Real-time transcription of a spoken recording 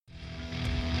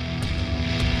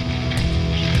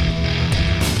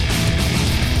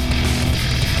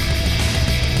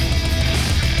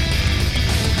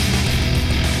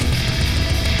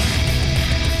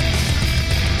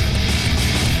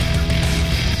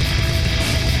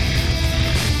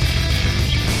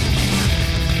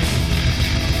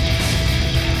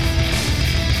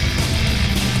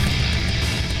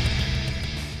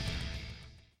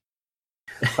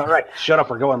All right, shut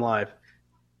up. We're going live.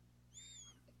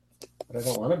 But I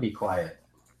don't want to be quiet.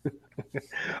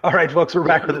 All right, folks, we're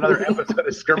back with another episode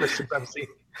of Skirmish Supremacy.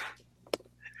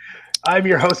 I'm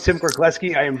your host, Tim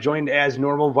Korkleski. I am joined as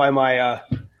normal by my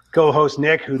co-host,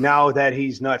 Nick, who now that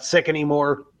he's not sick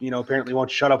anymore, apparently won't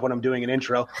shut up when I'm doing an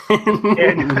intro.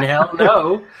 And hell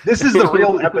no. This is the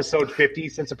real episode 50,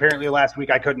 since apparently last week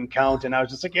I couldn't count, and I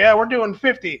was just like, yeah, we're doing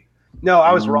 50. No,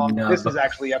 I was wrong. No. This is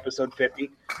actually episode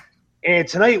 50. And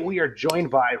tonight we are joined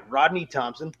by Rodney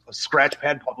Thompson of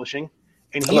Scratchpad Publishing,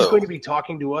 and he's going to be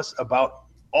talking to us about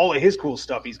all of his cool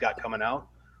stuff he's got coming out.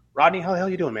 Rodney, how the hell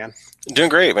you doing, man? Doing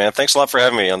great, man. Thanks a lot for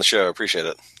having me on the show. Appreciate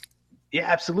it. Yeah,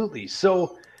 absolutely.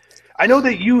 So I know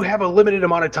that you have a limited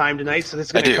amount of time tonight, so this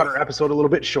is going to cut our episode a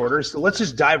little bit shorter. So let's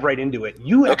just dive right into it.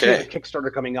 You actually have a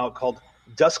Kickstarter coming out called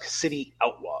Dusk City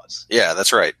Outlaws. Yeah,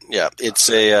 that's right. Yeah, it's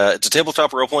a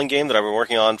tabletop role-playing game that I've been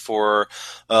working on for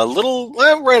a little,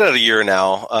 right at a year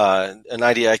now. An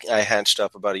idea I hatched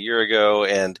up about a year ago,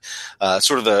 and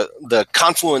sort of the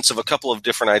confluence of a couple of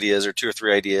different ideas, or two or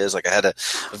three ideas. Like I had a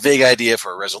vague idea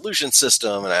for a resolution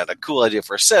system, and I had a cool idea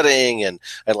for a setting, and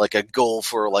I had like a goal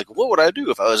for like, what would I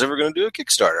do if I was ever going to do a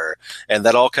Kickstarter? And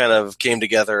that all kind of came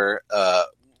together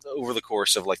over the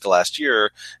course of like the last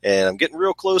year, and I'm getting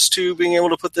real close to being able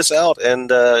to put this out and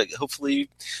hopefully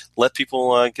let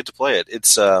people get to play it.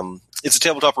 It's a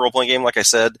tabletop role-playing game, like I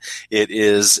said. It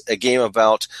is a game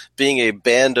about being a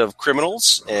band of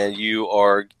criminals, and you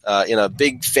are in a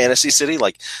big fantasy city,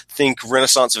 like think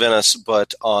Renaissance Venice,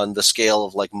 but on the scale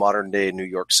of like modern-day New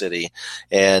York City.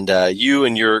 And you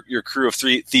and your crew of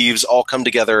three thieves all come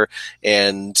together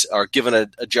and are given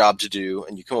a job to do,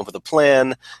 and you come up with a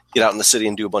plan, get out in the city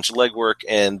and do a bunch of legwork,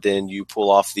 and then you pull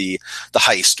off the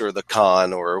heist or the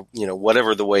con or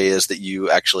whatever the way is that you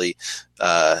actually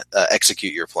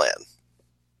execute your plan.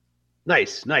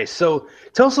 Nice. So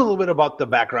tell us a little bit about the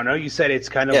background. I know you said it's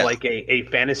kind of like a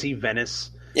fantasy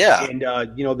Venice. Yeah. And,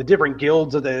 the different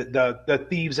guilds of the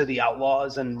thieves of the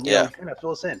outlaws, and kind of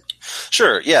fill us in.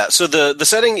 Sure, yeah. So the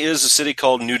setting is a city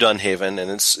called New Dunhaven,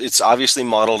 and it's obviously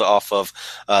modeled off of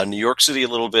New York City a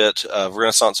little bit,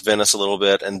 Renaissance Venice a little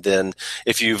bit, and then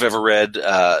if you've ever read,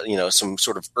 some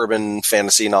sort of urban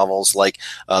fantasy novels like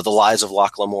The Lies of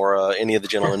Locke Lamora, any of the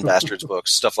Gentleman Bastards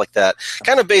books, stuff like that,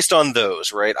 kind of based on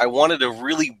those, right? I wanted a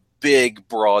really big,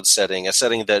 broad setting, a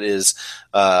setting that is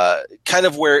kind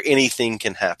of where anything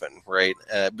can happen, right?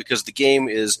 Because the game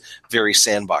is very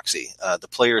sandboxy. The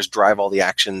players drive all the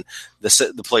action.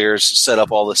 The players set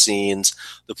up all the scenes.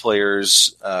 The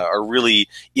players are really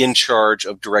in charge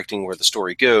of directing where the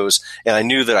story goes. And I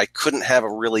knew that I couldn't have a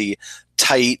really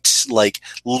tight, like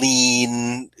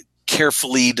lean,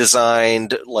 carefully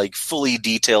designed, like fully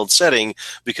detailed setting,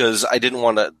 because I didn't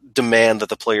want to demand that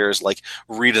the players like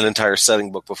read an entire setting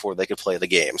book before they could play the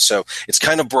game. So it's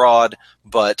kind of broad,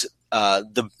 but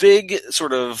the big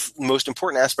sort of most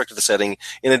important aspect of the setting,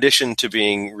 in addition to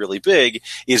being really big,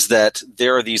 is that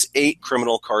there are these 8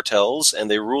 criminal cartels,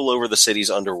 and they rule over the city's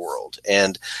underworld.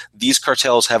 And these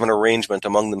cartels have an arrangement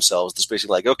among themselves that's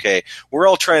basically like, okay, we're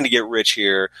all trying to get rich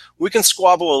here. We can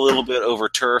squabble a little bit over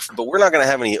turf, but we're not going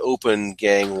to have any open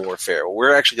gang warfare. What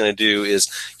we're actually going to do is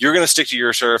you're going to stick to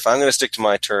your turf, I'm going to stick to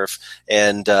my turf.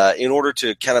 And in order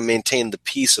to kind of maintain the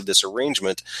peace of this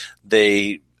arrangement,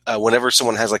 they whenever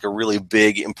someone has like a really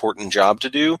big, important job to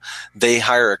do, they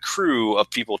hire a crew of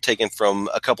people taken from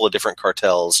a couple of different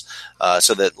cartels,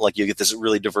 so that like you get this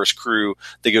really diverse crew.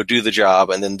 They go do the job,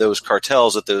 and then those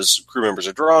cartels that those crew members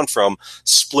are drawn from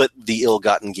split the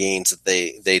ill-gotten gains that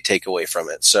they take away from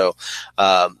it. So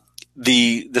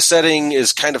the setting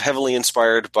is kind of heavily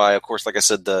inspired by, of course, like I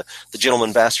said, the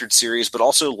Gentleman Bastard series, but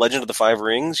also Legend of the Five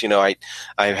Rings. I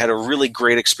had a really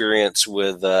great experience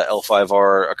with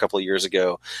L5R a couple of years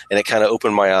ago, and it kind of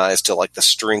opened my eyes to like the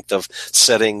strength of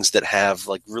settings that have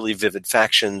like really vivid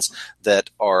factions that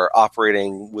are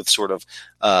operating with sort of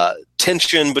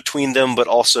tension between them, but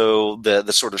also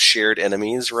the sort of shared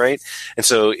enemies, right? And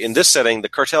so in this setting, the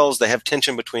cartels, they have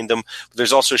tension between them, but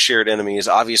there's also shared enemies.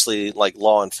 Obviously, like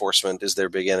law enforcement is their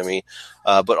big enemy,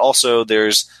 but also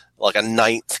there's like a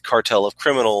ninth cartel of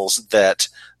criminals that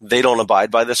they don't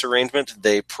abide by this arrangement.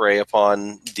 They prey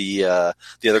upon the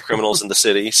other criminals in the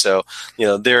city. So,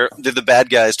 they're the bad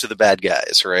guys to the bad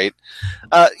guys, right?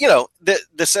 The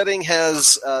setting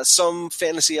has some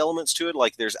fantasy elements to it.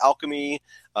 Like there's alchemy,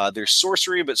 there's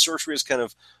sorcery, but sorcery is kind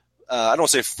of, I don't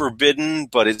want to say forbidden,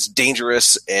 but it's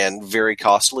dangerous and very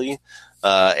costly.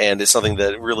 and it's something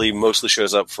that really mostly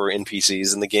shows up for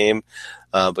NPCs in the game.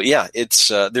 But yeah, it's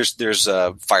there's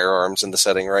firearms in the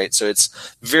setting, right? So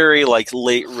it's very like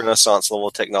late Renaissance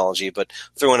level technology, but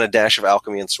throw in a dash of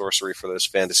alchemy and sorcery for those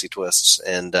fantasy twists,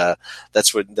 and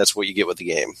that's what you get with the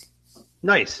game.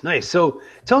 Nice. So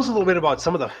tell us a little bit about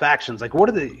some of the factions. Like, what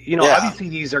are the, obviously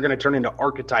these are going to turn into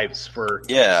archetypes for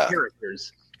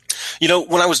characters.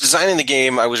 When I was designing the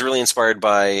game, I was really inspired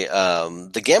by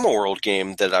the Gamma World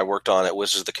game that I worked on at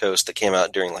Wizards of the Coast that came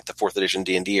out during like the 4th edition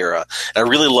D&D era. And I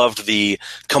really loved the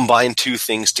combine two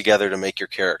things together to make your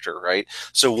character, right?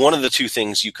 So one of the two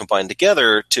things you combine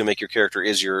together to make your character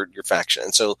is your faction.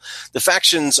 And so the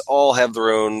factions all have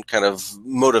their own kind of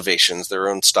motivations, their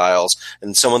own styles,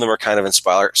 and some of them are kind of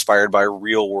inspired by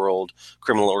real world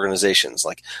criminal organizations.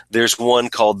 Like there's one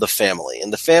called the Family,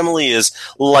 and the Family is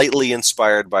lightly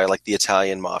inspired by like the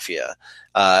Italian mafia,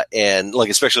 and like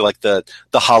especially like the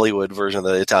Hollywood version of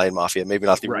the Italian mafia, maybe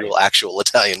not the real actual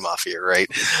Italian mafia, right?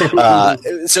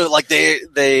 So like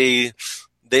they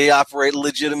operate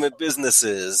legitimate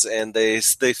businesses, and they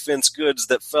fence goods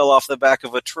that fell off the back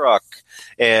of a truck,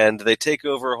 and they take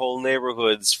over whole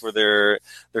neighborhoods for their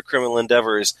criminal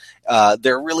endeavors.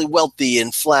 They're really wealthy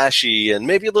and flashy and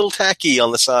maybe a little tacky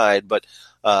on the side, but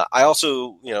I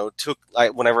also,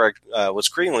 whenever I was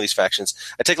creating one of these factions,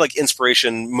 I take like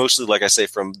inspiration mostly, like I say,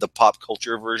 from the pop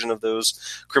culture version of those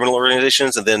criminal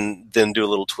organizations, and then do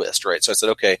a little twist, right? So I said,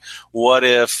 okay, what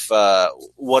if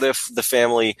the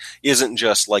Family isn't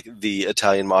just like the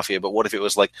Italian mafia, but what if it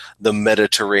was like the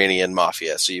Mediterranean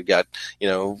mafia? So you've got,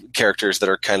 characters that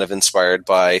are kind of inspired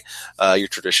by your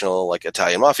traditional like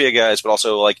Italian mafia guys, but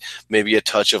also like maybe a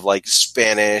touch of like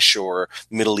Spanish or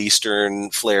Middle Eastern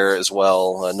flair as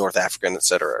well. North African,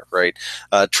 etc., right?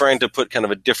 Trying to put kind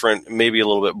of a different, maybe a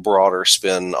little bit broader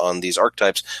spin on these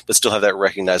archetypes, but still have that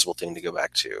recognizable thing to go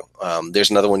back to. There's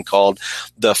another one called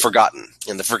the Forgotten,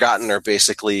 and the Forgotten are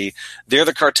basically, they're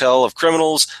the cartel of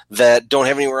criminals that don't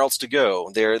have anywhere else to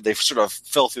go. They've sort of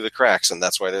fell through the cracks, and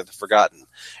that's why they're the Forgotten.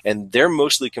 And they're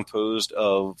mostly composed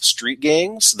of street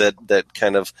gangs that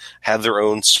kind of have their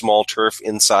own small turf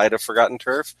inside of Forgotten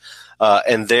Turf,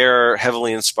 and they're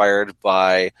heavily inspired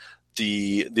by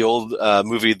the old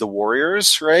movie The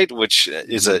Warriors, right? Which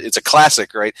is it's a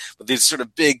classic, right? But these sort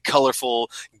of big,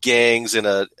 colorful gangs in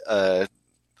a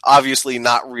obviously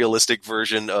not realistic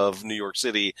version of New York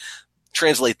City.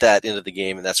 Translate that into the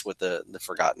game, and that's what the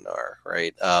Forgotten are,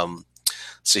 right?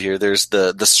 So here, there's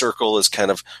the Circle is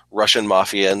kind of Russian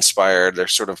mafia inspired. They're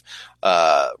sort of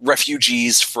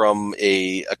refugees from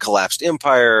a collapsed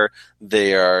empire.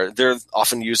 They're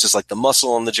often used as like the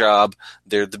muscle on the job.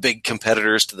 They're the big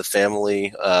competitors to the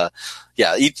Family.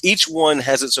 Each one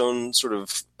has its own sort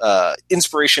of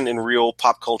inspiration in real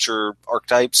pop culture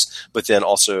archetypes, but then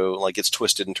also like it's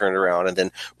twisted and turned around and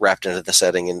then wrapped into the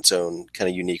setting in its own kind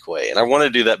of unique way. And I want to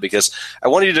do that because I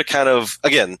wanted you to kind of,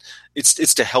 again,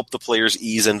 it's to help the players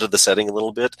ease into the setting a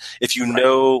little bit. If you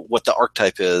know what the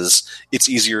archetype is, it's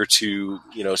easier to,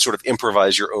 sort of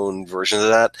improvise your own version of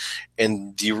that.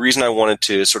 And the reason I wanted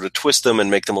to sort of twist them and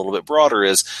make them a little bit broader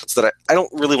is so that I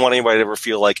don't really want anybody to ever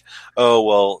feel like, oh,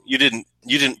 well, you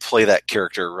didn't play that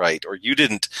character right, or you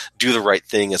didn't do the right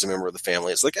thing as a member of the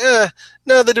Family. It's like,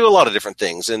 no, they do a lot of different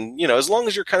things. And, as long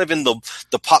as you're kind of in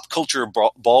the pop culture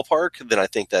ballpark, then I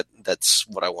think that's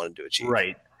what I wanted to achieve.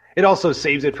 Right. It also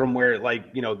saves it from where,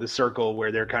 like, the Circle,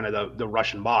 where they're kind of the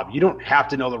Russian mob. You don't have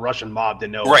to know the Russian mob to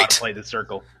know how to play the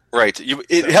Circle. Right.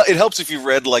 It helps if you've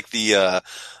read, like, the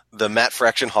Matt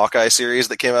Fraction Hawkeye series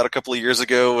that came out a couple of years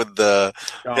ago with the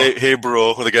hey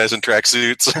bro, with the guys in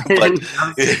tracksuits.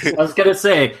 I was gonna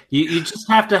say you just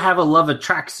have to have a love of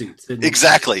tracksuits.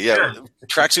 Exactly. Yeah,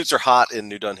 tracksuits are hot in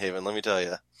New Dunhaven. Let me tell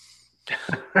you.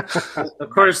 Of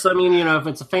course, I mean, if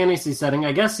it's a fantasy setting,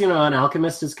 I guess an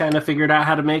alchemist has kind of figured out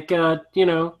how to make the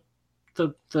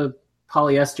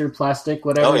polyester, plastic,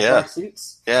 whatever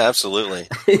tracksuits. Yeah, absolutely.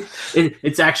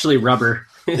 It's actually rubber.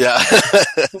 Yeah.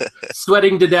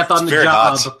 Sweating to death on the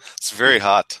job. Hot. It's very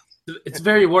hot. It's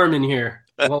very warm in here.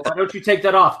 Well, why don't you take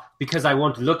that off? Because I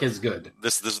won't look as good.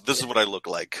 This is what I look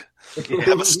like. I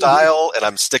have a style, and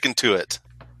I'm sticking to it.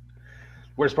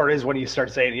 Worst part is when you start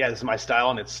saying, "Yeah, this is my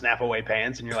style," and it's snap away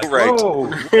pants, and you're like, right.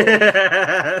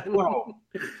 Whoa.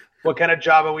 What kind of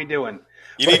job are we doing?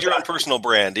 You need your own personal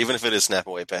brand, even if it is snap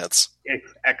away pants.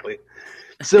 Exactly.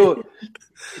 So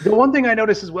the one thing I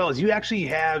noticed as well is you actually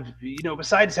have,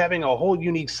 besides having a whole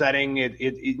unique setting,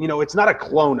 it's not a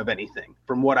clone of anything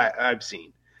from what I've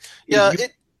seen. Yeah,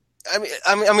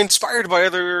 I'm inspired by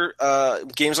other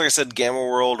games, like I said, Gamma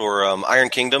World or Iron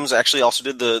Kingdoms. Actually, also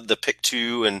did the pick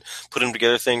two and put them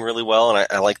together thing really well, and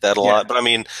I like that a lot. But I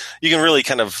mean, you can really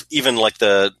kind of even like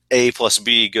the A plus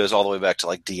B goes all the way back to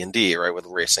like D&D, right, with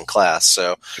race and class.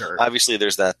 So obviously,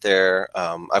 there's that there.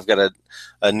 I've got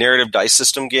a narrative dice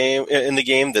system game in the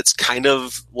game that's kind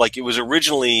of like it was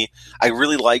originally. I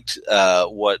really liked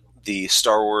what the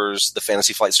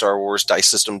Fantasy Flight Star Wars dice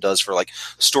system does for like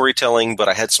storytelling, but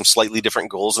I had some slightly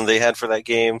different goals than they had for that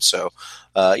game. So,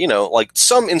 like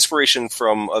some inspiration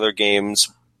from other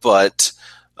games, but,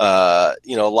 a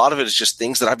lot of it is just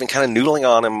things that I've been kind of noodling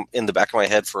on in the back of my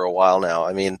head for a while now.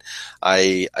 I mean,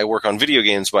 I work on video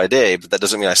games by day, but that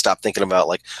doesn't mean I stop thinking about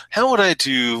like, how would I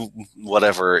do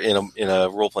whatever in a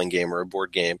role-playing game or a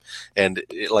board game? And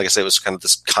like I said, it was kind of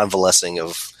this convalescing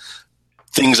of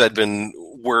things I'd been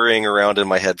worrying around in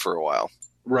my head for a while.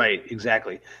 Right,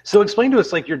 exactly. So explain to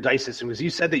us like your dice system, because you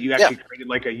said that you actually created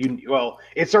like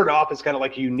it started off as kind of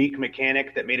like a unique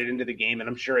mechanic that made it into the game, and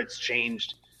I'm sure it's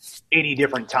changed 80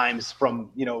 different times from,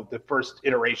 the first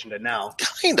iteration to now.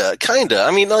 Kinda.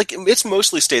 I mean, like it's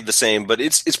mostly stayed the same, but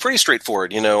it's pretty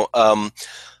straightforward,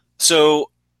 So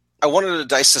I wanted a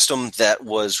dice system that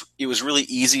was really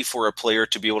easy for a player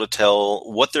to be able to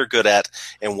tell what they're good at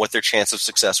and what their chance of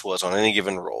success was on any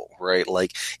given roll, right?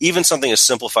 Like even something as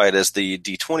simplified as the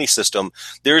D20 system,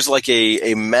 there's like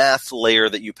a math layer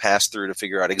that you pass through to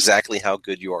figure out exactly how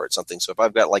good you are at something. So if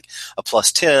I've got like a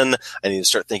plus 10, I need to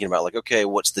start thinking about like, okay,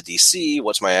 what's the DC?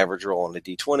 What's my average roll on the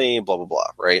D20? Blah, blah, blah,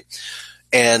 right?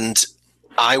 And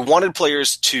I wanted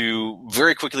players to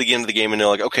very quickly get into the game and know,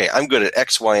 like, okay, I'm good at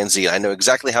X, Y, and Z. I know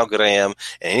exactly how good I am.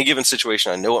 In any given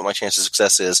situation, I know what my chance of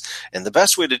success is. And the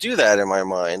best way to do that, in my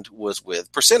mind, was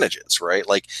with percentages, right?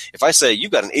 Like, if I say,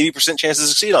 you've got an 80% chance to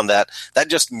succeed on that, that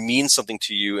just means something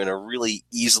to you in a really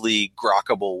easily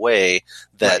grokkable way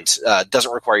that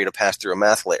doesn't require you to pass through a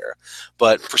math layer.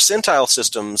 But percentile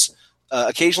systems,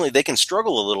 occasionally they can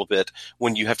struggle a little bit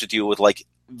when you have to deal with, like,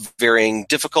 varying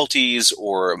difficulties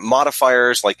or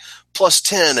modifiers like plus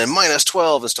 10 and minus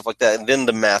 12 and stuff like that. And then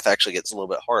the math actually gets a little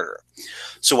bit harder.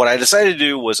 So what I decided to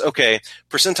do was, okay,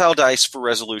 percentile dice for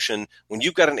resolution. When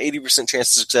you've got an 80%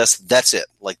 chance of success, that's it.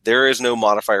 Like there is no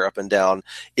modifier up and down.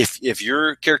 If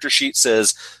your character sheet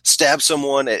says stab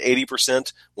someone at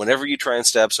 80%, whenever you try and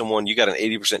stab someone, you got an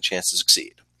 80% chance to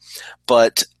succeed.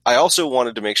 But I also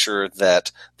wanted to make sure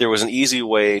that there was an easy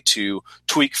way to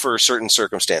tweak for certain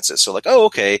circumstances. So like, oh,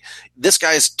 okay, this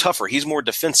guy's tougher. He's more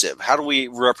defensive. How do we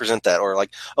represent that? Or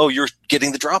like, oh, you're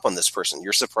getting the drop on this person.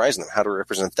 You're surprising them. How to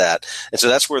represent that? And so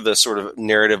that's where the sort of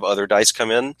narrative other dice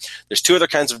come in. There's two other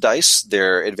kinds of dice.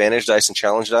 They're advantage dice and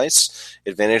challenge dice.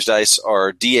 Advantage dice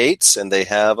are D8s, and they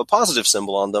have a positive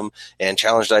symbol on them. And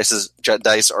challenge dice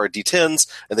are D10s,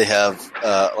 and they have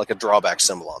like a drawback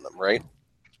symbol on them, right?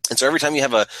 And so every time you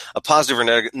have a positive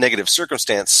or negative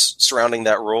circumstance surrounding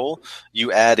that roll, you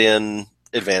add in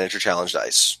advantage or challenge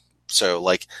dice. So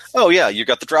like, oh yeah, you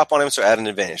got the drop on him, so add an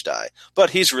advantage die.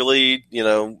 But he's really,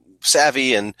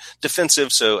 savvy and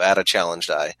defensive, so add a challenge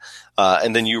die.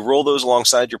 And then you roll those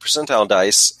alongside your percentile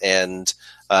dice, and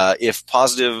if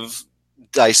positive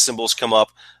dice symbols come up,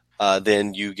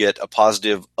 then you get a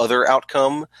positive other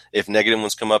outcome. If negative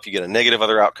ones come up, you get a negative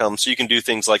other outcome. So you can do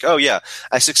things like, oh yeah,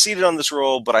 I succeeded on this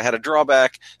roll, but I had a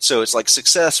drawback. So it's like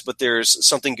success, but there's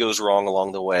something goes wrong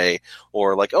along the way.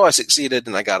 Or like, oh, I succeeded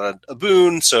and I got a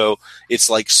boon. So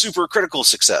it's like super critical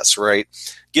success, right?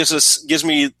 Gives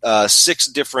me 6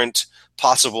 different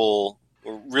possible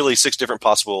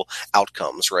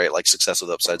outcomes, right? Like success with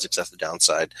upside, success with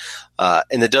downside.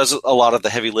 And it does a lot of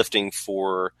the heavy lifting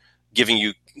for giving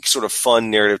you sort of fun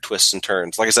narrative twists and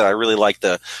turns. Like I said, I really like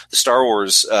the Star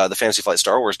Wars, the Fantasy Flight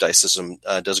Star Wars dice system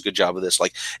does a good job of this.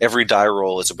 Like every die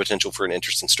roll is a potential for an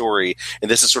interesting story.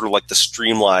 And this is sort of like the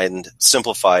streamlined,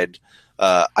 simplified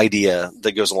idea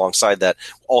that goes alongside that,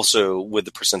 also with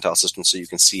the percentile system, so you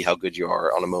can see how good you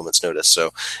are on a moment's notice.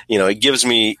 So, it gives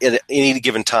me at any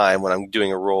given time when I'm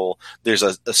doing a roll, there's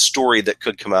a story that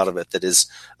could come out of it that is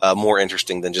more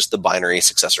interesting than just the binary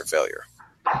success or failure.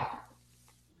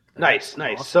 Nice.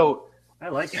 So I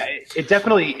like it.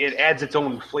 It adds its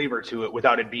own flavor to it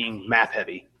without it being map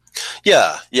heavy.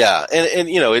 Yeah, and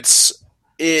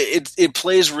it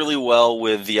plays really well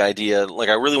with the idea. Like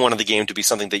I really wanted the game to be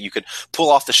something that you could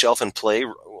pull off the shelf and play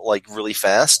like really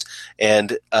fast.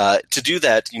 And to do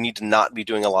that, you need to not be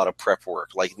doing a lot of prep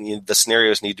work. Like the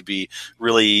scenarios need to be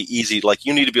really easy. Like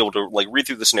you need to be able to like read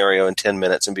through the scenario in 10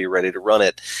 minutes and be ready to run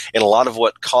it. And a lot of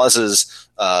what causes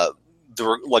a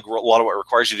lot of what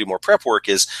requires you to do more prep work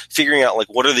is figuring out like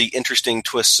what are the interesting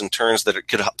twists and turns that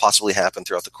could possibly happen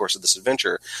throughout the course of this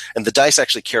adventure. And the dice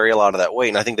actually carry a lot of that weight.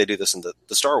 And I think they do this in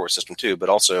the Star Wars system too, but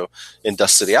also in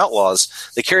Dust City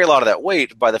Outlaws, they carry a lot of that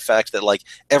weight by the fact that like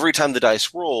every time the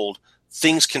dice rolled,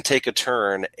 things can take a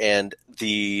turn, and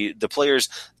the players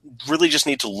really just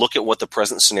need to look at what the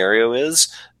present scenario is,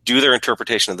 do their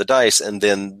interpretation of the dice, and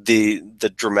then the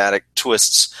dramatic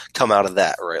twists come out of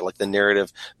that, right? Like the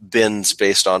narrative bends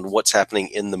based on what's happening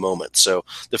in the moment. So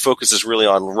the focus is really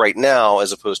on right now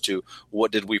as opposed to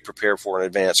what did we prepare for in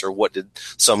advance or what did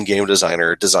some game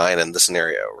designer design in the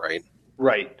scenario, right?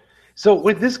 Right. So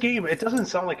with this game, it doesn't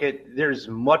sound like there's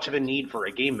much of a need for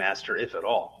a game master, if at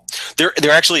all.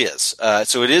 There actually is.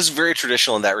 So it is very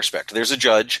traditional in that respect. There's a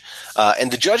judge,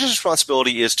 and the judge's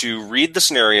responsibility is to read the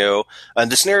scenario.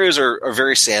 And the scenarios are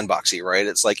very sandboxy, right?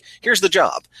 It's like, here's the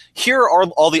job. Here are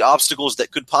all the obstacles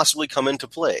that could possibly come into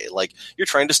play. Like, you're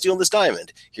trying to steal this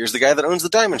diamond. Here's the guy that owns the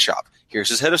diamond shop. Here's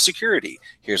his head of security.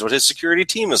 Here's what his security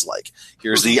team is like.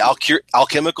 Here's the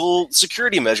alchemical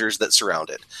security measures that surround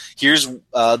it. Here's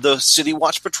the City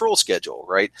Watch patrol schedule,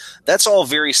 right? That's all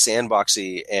very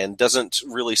sandboxy and doesn't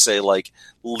really say, like,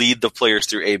 lead the players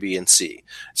through A, B, and C.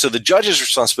 So the judge's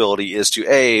responsibility is to,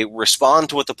 A, respond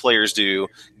to what the players do,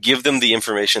 give them the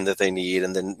information that they need,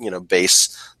 and then,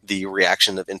 base the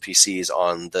reaction of NPCs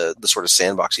on the sort of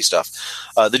sandboxy stuff.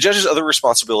 The judge's other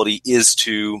responsibility is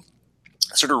to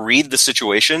sort of read the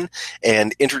situation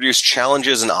and introduce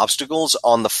challenges and obstacles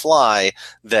on the fly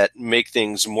that make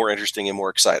things more interesting and more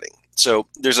exciting. So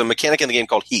there's a mechanic in the game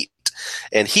called Heat.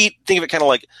 And Heat, think of it kind of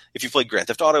like if you played Grand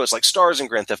Theft Auto, it's like stars in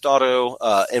Grand Theft Auto.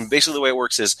 And basically the way it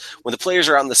works is when the players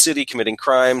are out in the city committing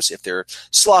crimes, if they're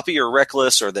sloppy or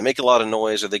reckless or they make a lot of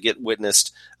noise or they get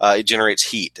witnessed, it generates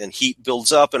heat. And heat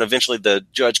builds up, and eventually the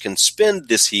judge can spend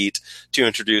this heat to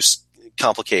introduce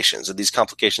complications. And these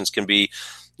complications can be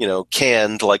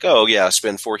canned, like, oh yeah,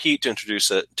 spend 4 heat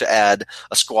to add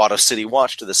a squad of City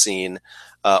Watch to the scene.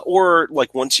 Or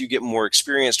like once you get more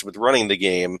experienced with running the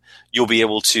game, you'll be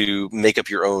able to make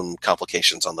up your own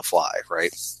complications on the fly,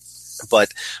 right?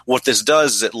 But what this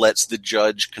does is it lets the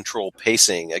judge control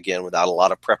pacing, again, without a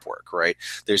lot of prep work, right?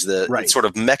 There's it's sort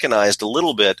of mechanized a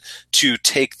little bit to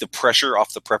take the pressure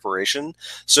off the preparation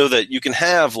so that you can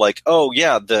have like, oh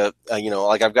yeah,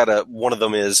 like I've got one of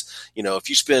them is, if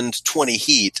you spend 20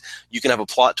 heat, you can have a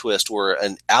plot twist where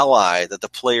an ally that the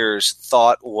players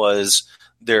thought was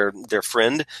their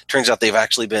friend, turns out they've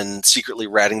actually been secretly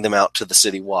ratting them out to the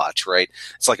City Watch, right?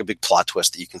 It's like a big plot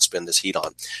twist that you can spend this heat on.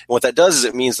 And what that does is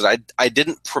it means that I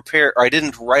didn't prepare, or I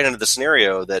didn't write into the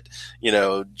scenario that,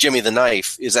 Jimmy the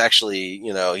Knife is actually,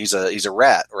 he's a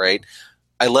rat, right?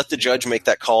 I let the judge make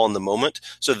that call in the moment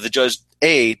so that the judge,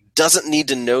 A, doesn't need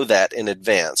to know that in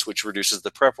advance, which reduces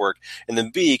the prep work, and then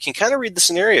B, can kind of read the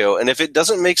scenario. And if it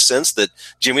doesn't make sense that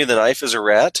Jimmy the Knife is a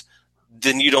rat,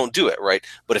 then you don't do it, right?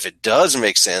 But if it does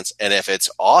make sense and if it's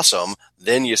awesome,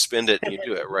 then you spend it and you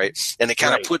do it, right? And it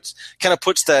kind of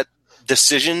puts that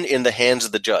decision in the hands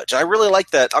of the judge. I really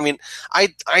like that. I mean,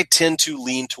 I tend to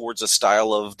lean towards a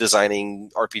style of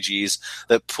designing RPGs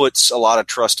that puts a lot of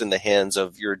trust in the hands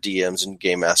of your DMs and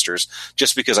game masters,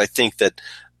 just because I think that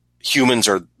humans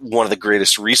are one of the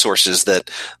greatest resources that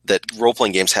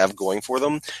role-playing games have going for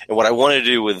them. And what I want to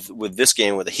do with this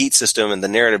game, with the heat system and the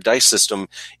narrative dice system,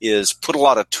 is put a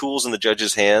lot of tools in the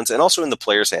judge's hands and also in the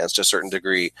player's hands to a certain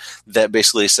degree that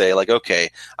basically say, like, okay,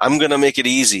 I'm going to make it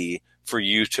easy for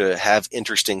you to have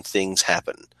interesting things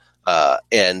happen.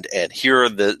 And here are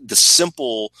the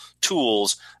simple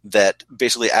tools that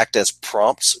basically act as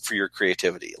prompts for your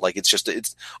creativity. Like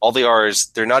it's all they are is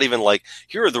they're not even like,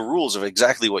 here are the rules of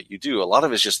exactly what you do. A lot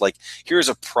of it's just like, here's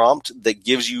a prompt that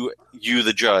gives you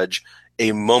the judge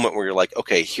a moment where you're like,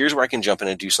 okay, here's where I can jump in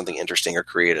and do something interesting or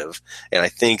creative. And I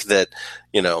think that,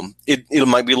 it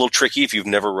might be a little tricky if you've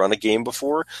never run a game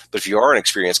before, but if you are an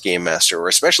experienced game master, or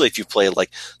especially if you've played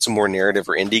like some more narrative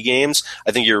or indie games,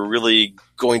 I think you're really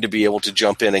going to be able to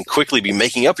jump in and quickly be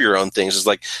making up your own things. It's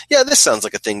like, yeah, this sounds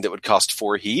like a thing that would cost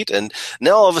 4 heat. And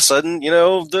now all of a sudden,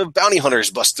 the bounty hunters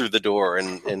bust through the door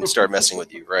and start messing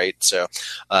with you, right? So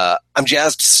I'm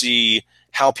jazzed to see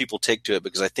how people take to it,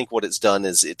 because I think what it's done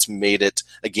is it's made it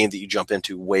a game that you jump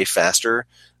into way faster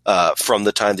from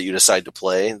the time that you decide to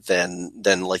play than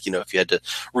like, if you had to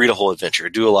read a whole adventure,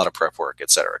 do a lot of prep work,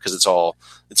 etc., because it's all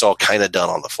kind of done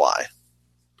on the fly.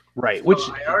 Right. Which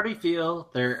I already feel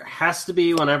there has to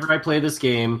be, whenever I play this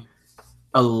game,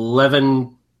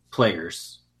 11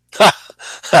 players. I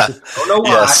don't know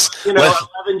why. Yes.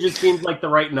 11 just seems like the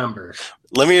right number.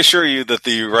 Let me assure you that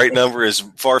the right number is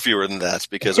far fewer than that,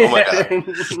 because, oh my God,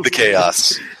 the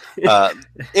chaos.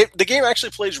 The game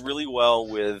actually plays really well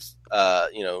with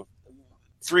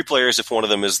 3 players if one of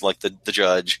them is like the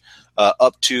judge,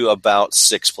 up to about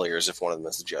 6 players if one of them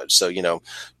is the judge. So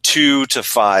 2 to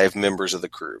 5 members of the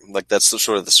crew. Like that's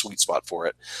sort of the sweet spot for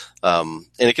it, and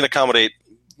it can accommodate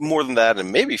more than that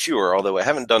and maybe fewer. Although I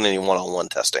haven't done any one-on-one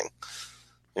testing.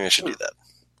 Maybe I should do that.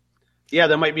 Yeah,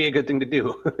 that might be a good thing to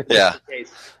do. Yeah.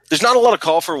 There's not a lot of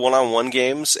call for one-on-one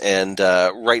games, and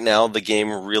right now the game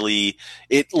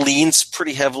it leans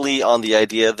pretty heavily on the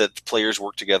idea that players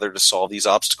work together to solve these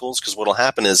obstacles, because what will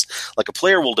happen is, like, a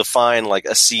player will define, like,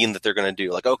 a scene that they're going to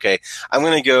do. Like, okay, I'm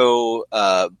going to go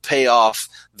pay off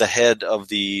the head of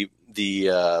the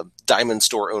diamond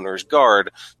store owner's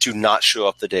guard to not show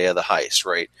up the day of the heist,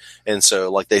 right? And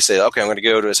so, like, they say, okay, I'm going to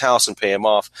go to his house and pay him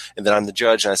off, and then I'm the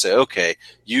judge, and I say, okay,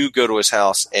 you go to his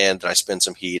house, and then I spend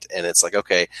some heat, and it's like,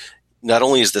 okay, not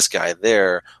only is this guy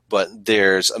there, but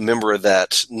there's a member of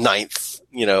that ninth,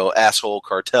 asshole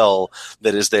cartel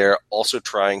that is there also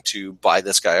trying to buy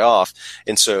this guy off,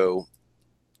 and so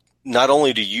not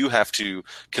only do you have to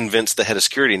convince the head of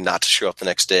security not to show up the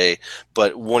next day,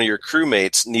 but one of your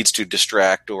crewmates needs to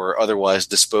distract or otherwise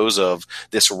dispose of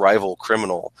this rival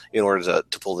criminal in order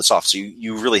to pull this off. So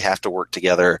you really have to work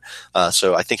together.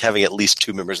 So I think having at least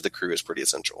 2 members of the crew is pretty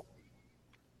essential.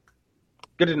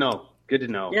 Good to know.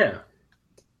 Yeah.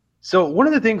 So one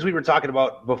of the things we were talking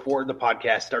about before the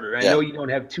podcast started, I know you don't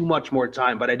have too much more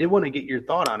time, but I did want to get your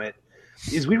thought on it,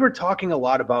 is we were talking a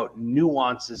lot about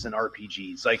nuances in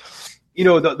RPGs. Like,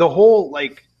 the whole,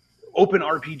 like, open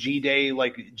RPG day,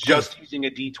 like just using a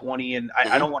D20, and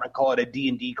I don't want to call it a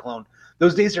D&D clone.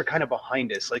 Those days are kind of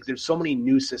behind us. Like, there's so many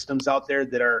new systems out there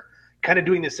that are kind of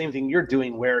doing the same thing you're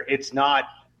doing, where it's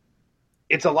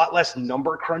a lot less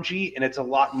number crunchy, and it's a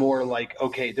lot more like,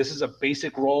 okay, this is a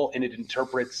basic roll and it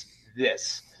interprets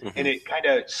this, and it kind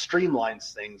of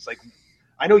streamlines things. Like,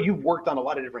 I know you've worked on a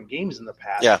lot of different games in the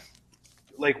past. Yeah.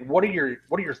 Like, what are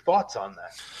your thoughts on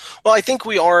that? Well, I think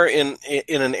we are in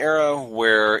an era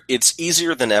where it's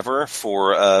easier than ever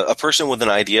for a person with an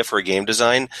idea for a game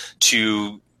design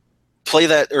to play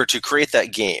that or to create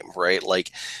that game, right? Like,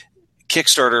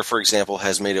 Kickstarter, for example,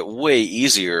 has made it way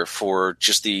easier for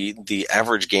just the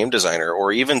average game designer,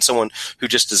 or even someone who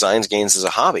just designs games as a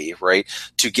hobby, right,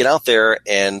 to get out there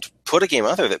and put a game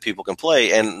out there that people can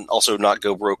play and also not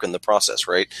go broke in the process,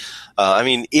 right? I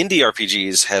mean, indie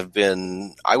RPGs have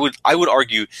been, I would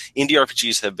argue, indie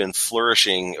RPGs have been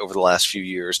flourishing over the last few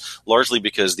years, largely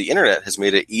because the internet has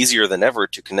made it easier than ever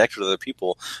to connect with other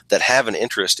people that have an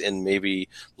interest in maybe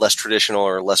less traditional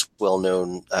or less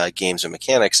well-known games and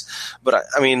mechanics. But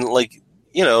I mean, like,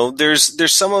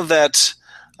 there's some of that,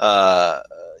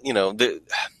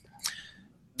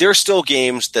 there are still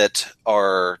games that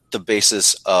are the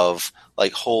basis of,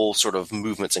 like, whole sort of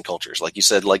movements and cultures, like you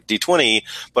said, like D20,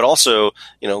 but also,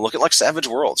 look at, like, Savage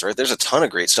Worlds, right? There's a ton of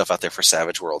great stuff out there for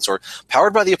Savage Worlds, or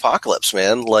Powered by the Apocalypse,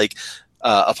 man. Like,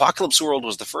 Apocalypse World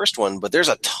was the first one, but there's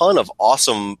a ton of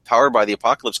awesome Powered by the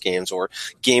Apocalypse games, or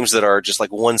games that are just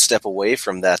like one step away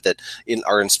from that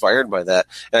are inspired by that.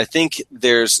 And I think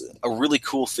there's a really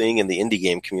cool thing in the indie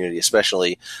game community,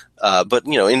 especially, but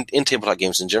in tabletop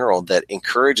games in general, that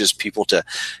encourages people to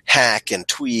hack and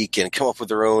tweak and come up with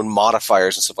their own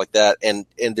modifiers and stuff like that. And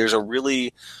there's a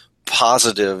really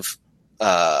positive,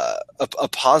 a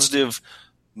positive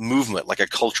movement, like a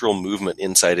cultural movement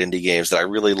inside indie games that I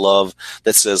really love,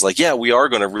 that says, like, yeah, we are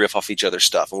going to riff off each other's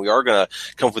stuff, and we are going to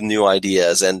come up with new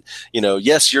ideas. And,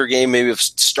 yes, your game maybe have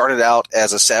started out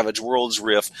as a Savage Worlds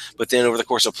riff, but then over the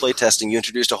course of playtesting, you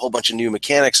introduced a whole bunch of new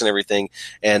mechanics and everything,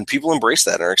 and people embrace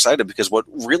that and are excited, because what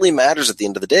really matters at the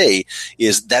end of the day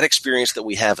is that experience that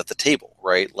we have at the table,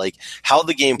 right? Like, how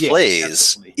the game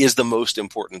plays is the most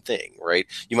important thing, right?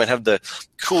 You might have the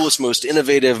coolest, most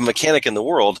innovative mechanic in the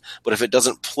world, but if it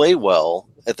doesn't play well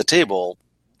at the table,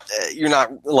 you're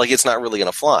not, like, it's not really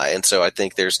going to fly. And so I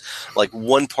think there's, like,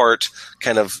 one part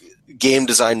kind of game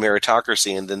design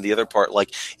meritocracy, and then the other part,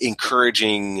 like,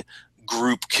 encouraging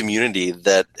group community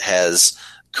that has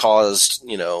caused,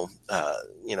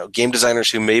 game designers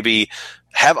who maybe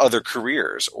have other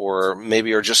careers or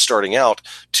maybe are just starting out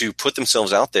to put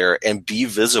themselves out there and be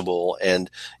visible. And,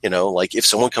 like, if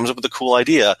someone comes up with a cool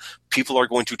idea, people are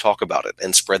going to talk about it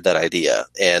and spread that idea.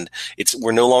 And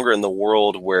we're no longer in the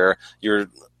world where you're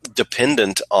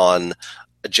dependent on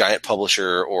a giant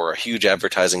publisher or a huge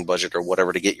advertising budget or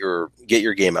whatever to get your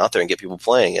game out there and get people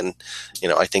playing. And,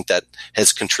 I think that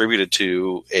has contributed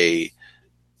to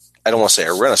I don't want to say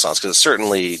a renaissance, because it's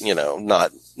certainly,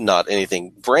 not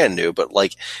anything brand new, but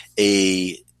like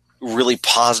a really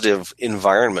positive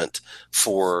environment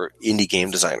for indie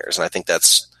game designers. And I think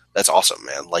that's That's awesome,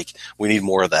 man. Like, we need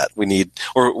more of that. We need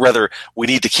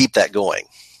to keep that going.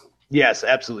 Yes,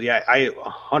 absolutely. I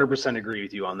 100% agree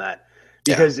with you on that.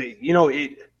 Because, if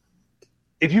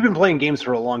you've been playing games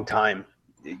for a long time,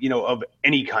 of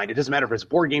any kind, it doesn't matter if it's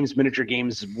board games, miniature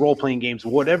games, role-playing games,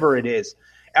 whatever it is,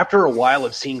 after a while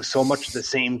of seeing so much of the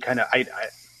same kind of,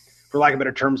 for lack of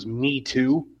better terms, me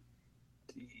too,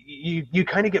 you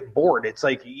kind of get bored. It's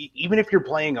like, even if you're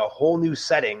playing a whole new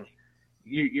setting,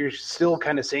 you're still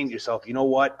kind of saying to yourself, you know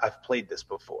what, I've played this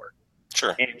before.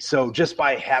 Sure. And so just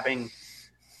by having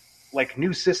like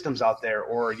new systems out there,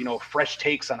 or, fresh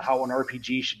takes on how an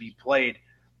RPG should be played,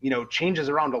 changes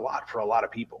around a lot for a lot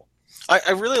of people.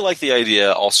 I really like the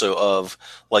idea also of,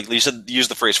 like you said, use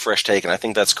the phrase fresh take, and I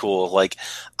think that's cool. Like,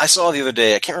 I saw the other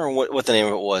day, I can't remember what the name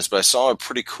of it was, but I saw a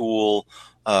pretty cool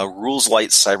rules light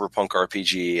cyberpunk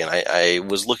RPG, and I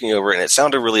was looking over it, and it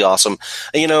sounded really awesome.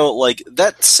 And, like,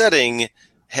 that setting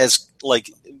has, like,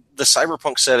 the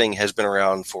cyberpunk setting has been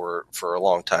around for a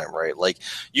long time, right? Like,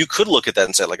 you could look at that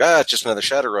and say, like, it's just another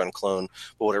Shadowrun clone,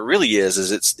 but what it really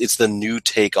is it's the new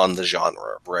take on the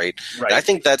genre, right? And I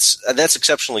think that's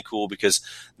exceptionally cool, because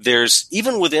there's,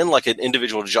 even within like an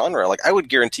individual genre, like, I would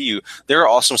guarantee you there are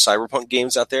awesome cyberpunk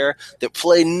games out there that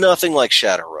play nothing like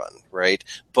Shadowrun, right?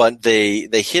 But they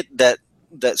hit that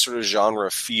sort of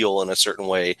genre feel in a certain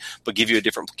way, but give you a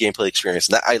different gameplay experience.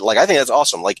 And I think that's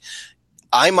awesome. Like,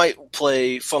 I might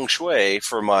play Feng Shui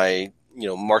for my,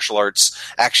 martial arts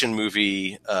action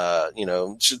movie,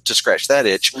 to scratch that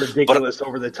itch. Ridiculous,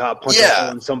 over the top, punch a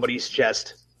hole in somebody's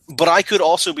chest. But I could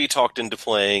also be talked into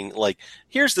playing, like,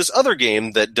 here's this other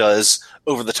game that does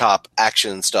over the top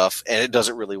action stuff, and it does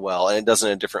it really well, and it does it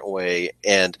in a different way,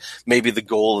 and maybe the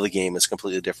goal of the game is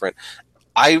completely different.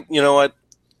 You know what?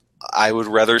 I would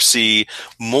rather see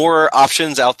more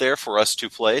options out there for us to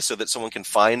play, so that someone can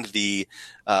find the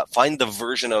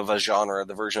version of a genre,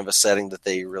 the version of a setting that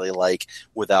they really like,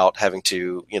 without having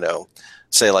to,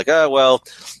 say like, well,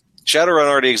 Shadowrun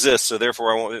already exists, so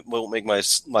therefore I won't make my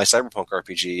cyberpunk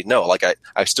RPG. No, like,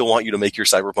 I still want you to make your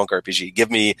cyberpunk RPG.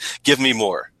 Give me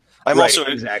more. I'm also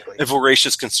a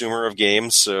voracious consumer of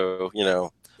games, so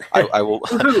I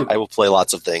will play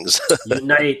lots of things.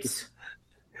 Unite.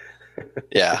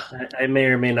 Yeah, I may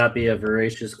or may not be a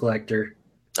voracious collector.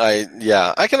 I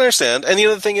can understand. And the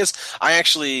other thing is, I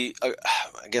actually, I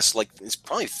guess, like, it's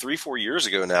probably 3-4 years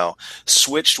ago now,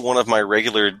 switched one of my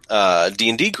regular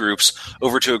D&D groups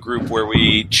over to a group where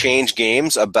we change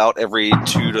games about every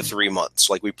 2 to 3 months.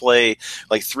 Like, we play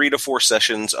like 3 to 4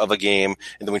 sessions of a game,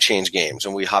 and then we change games,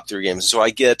 and we hop through games. So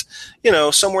I get,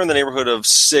 somewhere in the neighborhood of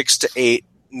 6 to 8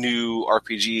 new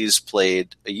RPGs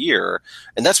played a year,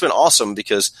 and that's been awesome,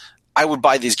 because I would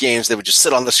buy these games, they would just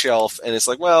sit on the shelf, and it's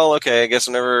like, well, okay, I guess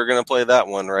I'm never going to play that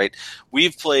one, right?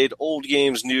 We've played old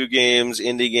games, new games,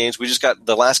 indie games.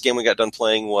 The last game we got done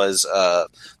playing was the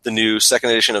new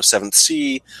second edition of 7th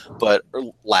Sea, but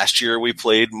last year we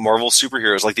played Marvel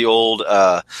Superheroes, like the old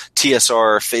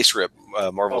TSR face rip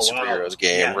Marvel Superheroes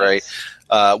game, right?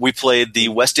 We played the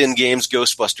West End Games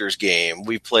Ghostbusters game.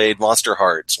 We played Monster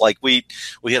Hearts. Like, we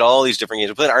hit all these different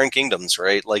games. We played Iron Kingdoms,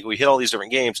 right? Like, we hit all these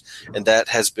different games, and that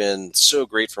has been so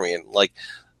great for me. And, like,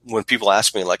 when people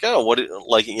ask me, like, I want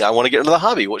to get into the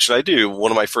hobby, what should I do?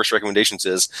 One of my first recommendations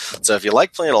is, so if you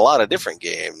like playing a lot of different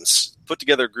games, put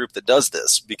together a group that does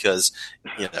this, because,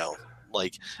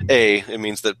 like, it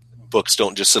means that books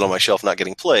don't just sit on my shelf not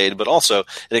getting played, but also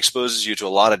it exposes you to a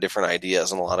lot of different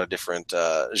ideas and a lot of different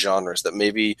genres that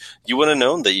maybe you wouldn't have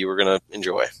known that you were going to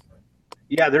enjoy.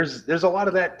 Yeah, there's a lot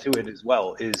of that to it as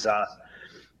well. Is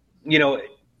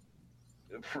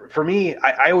for me,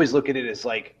 I always look at it as,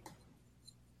 like,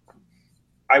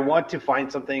 I want to find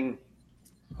something.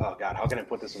 Oh God, how can I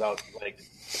put this without, like,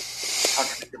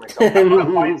 contradicting myself? I want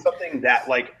to find something that,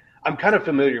 like, I'm kind of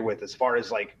familiar with as far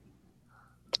as, like,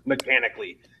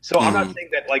 mechanically. So I'm not saying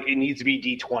that, like, it needs to be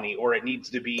D20 or it needs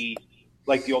to be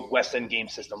like the old West End game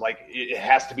system. Like, it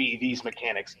has to be these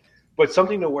mechanics, but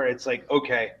something to where it's like,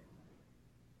 okay,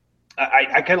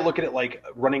 I kind of look at it like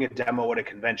running a demo at a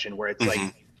convention, where it's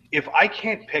like, if I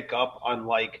can't pick up on,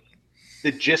 like,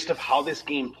 the gist of how this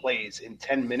game plays in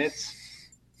 10 minutes,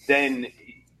 then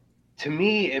to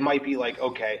me, it might be like,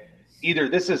 okay, either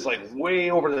this is, like,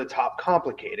 way over the top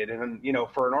complicated. And,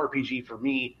 for an RPG, for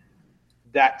me,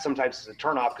 that sometimes is a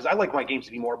turnoff, because I like my games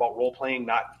to be more about role playing,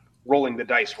 not rolling the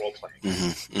dice role playing.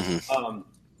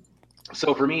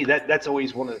 So for me, that's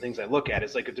always one of the things I look at,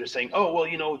 is like, if they're saying, oh,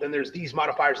 well, then there's these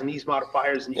modifiers and these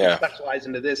modifiers, and you can specialize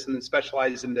into this and then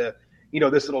specialize into,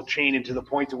 this little chain, into the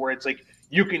point to where it's like,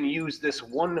 you can use this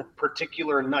one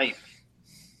particular knife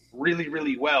really,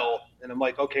 really well. And I'm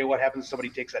like, okay, what happens if somebody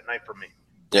takes that knife from me?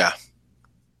 Yeah.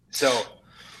 So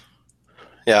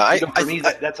Yeah, For me,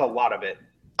 that's a lot of it.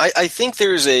 I think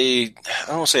there's I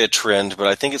don't want to say a trend, but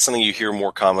I think it's something you hear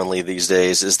more commonly these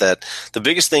days, is that the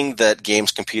biggest thing that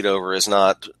games compete over is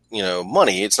not,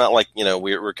 money. It's not like,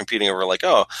 we're competing over like,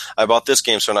 oh, I bought this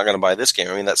game, so I'm not going to buy this game.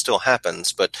 I mean, that still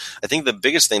happens. But I think the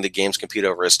biggest thing that games compete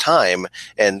over is time,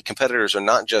 and competitors are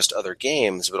not just other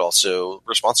games, but also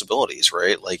responsibilities,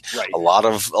 right? Like a lot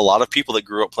of people that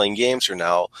grew up playing games are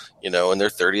now, in their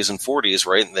 30s and 40s,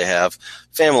 right? And they have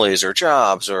families or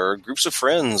jobs or groups of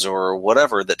friends or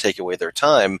whatever that take away their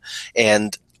time.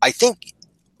 And I think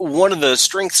one of the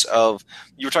strengths of,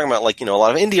 you were talking about like, a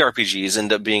lot of indie RPGs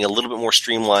end up being a little bit more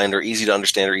streamlined or easy to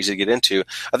understand or easy to get into.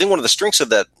 I think one of the strengths of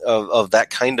that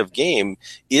kind of game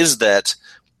is that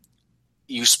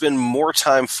you spend more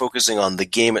time focusing on the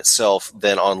game itself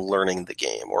than on learning the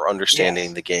game or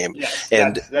understanding the game. Yes,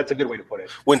 and that's a good way to put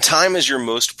it. When time is your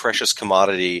most precious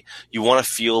commodity, you want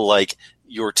to feel like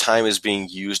your time is being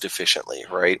used efficiently,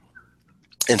 right?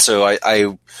 And so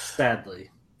I sadly.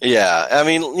 Yeah, I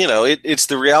mean, it's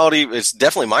the reality. It's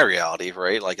definitely my reality,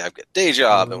 right? Like I've got a day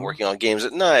job and working on games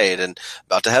at night and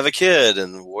about to have a kid,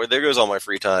 and there goes all my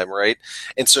free time, right?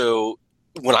 And so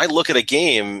when I look at a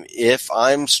game, if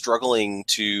I'm struggling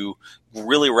to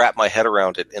really wrap my head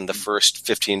around it in the first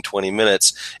 15, 20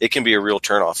 minutes, it can be a real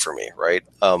turnoff for me, right?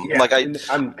 I'm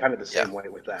kind of the same way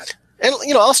with that. And,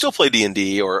 I'll still play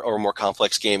D&D or a more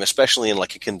complex game, especially in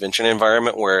like a convention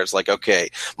environment where it's like, okay,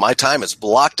 my time is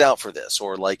blocked out for this,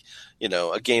 or like,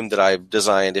 a game that I've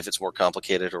designed, if it's more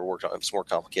complicated or worked on, if it's more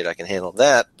complicated, I can handle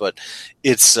that. But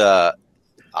it's,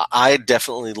 I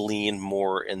definitely lean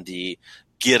more in the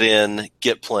get in,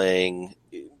 get playing,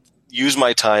 use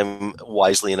my time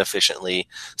wisely and efficiently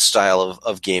style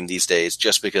of game these days,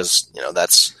 just because,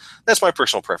 that's my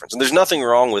personal preference. And there's nothing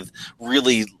wrong with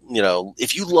really,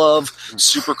 if you love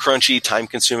super crunchy,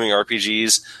 time-consuming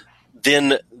RPGs,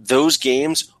 then those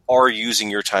games are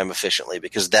using your time efficiently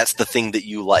because that's the thing that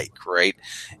you like, right?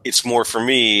 It's more for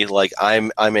me, like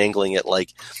I'm angling it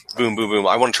like boom, boom, boom.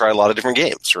 I want to try a lot of different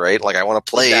games, right? Like I want to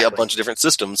play a bunch of different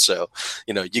systems. So,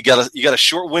 you got a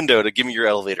short window to give me your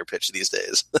elevator pitch these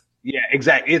days. Yeah,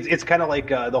 exactly. It's kind of like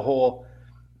the whole,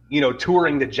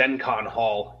 touring the Gen Con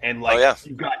hall and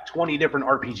you've got 20 different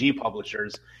RPG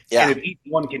publishers. Yeah. And if each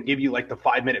one can give you like the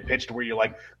 5-minute pitch to where you're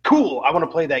like, cool, I want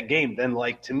to play that game. Then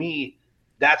like, to me,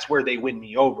 that's where they win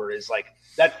me over is like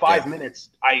that 5 minutes.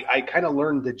 I kind of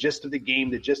learned the gist of the game,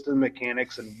 the gist of the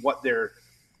mechanics and what they're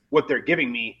giving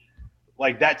me.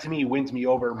 Like that to me wins me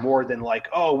over more than like,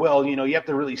 oh, well, you have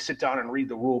to really sit down and read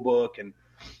the rule book. And,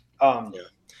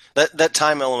 That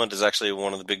time element is actually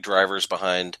one of the big drivers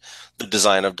behind the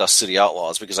design of Dust City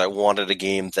Outlaws, because I wanted a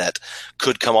game that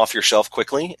could come off your shelf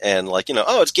quickly and like,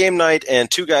 it's game night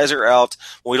and 2 guys are out.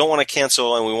 Well, we don't want to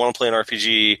cancel and we want to play an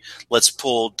RPG. Let's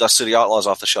pull Dust City Outlaws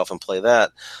off the shelf and play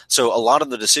that. So a lot of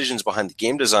the decisions behind the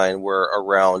game design were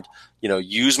around,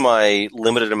 use my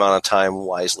limited amount of time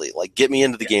wisely. Like, get me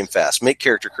into the game fast. Make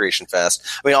character creation fast.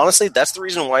 I mean, honestly, that's the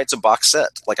reason why it's a box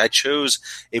set. Like, I chose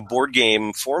a board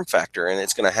game form factor, and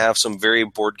it's going to have some very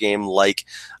board game-like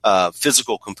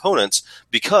physical components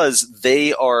because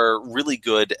they are really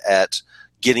good at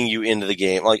getting you into the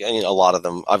game. Like, a lot of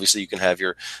them, obviously you can have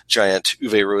your giant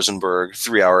Uwe Rosenberg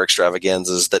 3-hour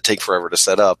extravaganzas that take forever to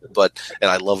set up.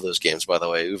 And I love those games, by the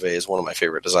way. Uwe is one of my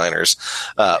favorite designers.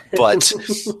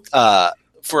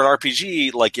 For an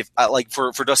RPG,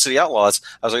 for Dust City Outlaws,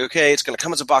 I was like, okay, it's going to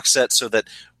come as a box set so that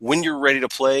when you're ready to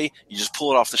play, you just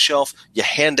pull it off the shelf. You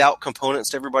hand out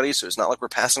components to everybody, so it's not like we're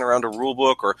passing around a rule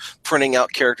book or printing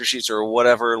out character sheets or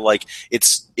whatever. Like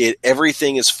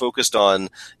everything is focused on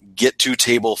get to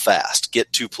table fast,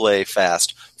 get to play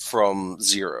fast from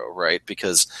zero, right?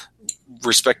 Because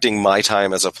respecting my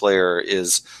time as a player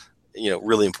is,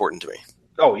 really important to me.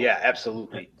 Oh yeah,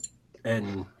 absolutely.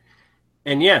 And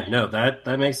yeah, no,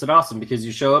 that makes it awesome because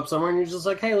you show up somewhere and you're just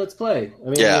like, hey, let's play.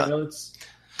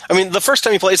 I mean, the first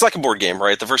time you play, it's like a board game,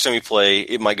 right? The first time you play,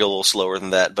 it might go a little slower than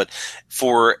that. But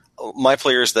for my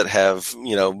players that have,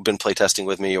 been playtesting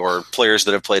with me or players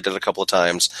that have played it a couple of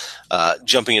times,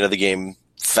 jumping into the game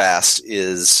fast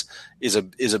is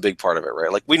a big part of it,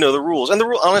 right? Like, we know the rules. And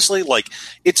honestly, like,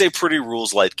 it's a pretty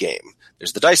rules-light game.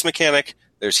 There's the dice mechanic,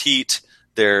 there's heat,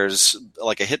 there's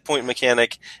like a hit point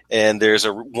mechanic, and there's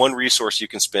one resource you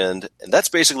can spend, and that's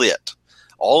basically it.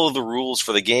 All of the rules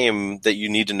for the game that you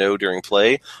need to know during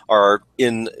play are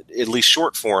in at least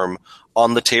short form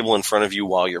on the table in front of you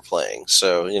while you're playing.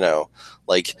 So,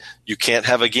 like, you can't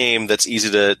have a game that's easy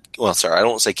to, well, sorry, I don't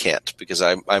want to say can't because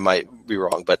I might be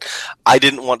wrong, but I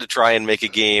didn't want to try and make a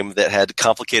game that had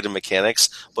complicated mechanics,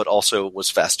 but also was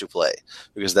fast to play,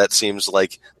 because that seems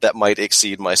like that might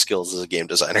exceed my skills as a game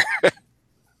designer.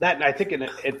 That, and I think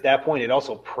at that point it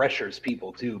also pressures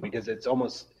people too, because it's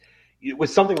almost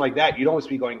with something like that, you'd almost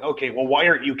be going, okay, well, why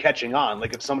aren't you catching on?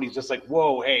 Like if somebody's just like,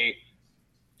 whoa, hey,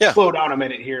 slow down a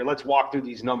minute here, let's walk through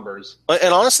these numbers.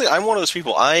 And honestly, I'm one of those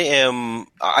people. I'm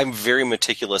very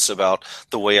meticulous about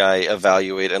the way I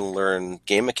evaluate and learn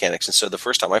game mechanics. And so the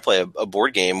first time I play a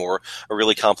board game or a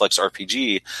really complex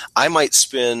RPG, I might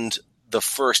spend the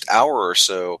first hour or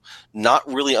so not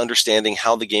really understanding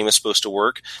how the game is supposed to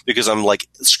work, because I'm like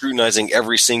scrutinizing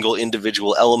every single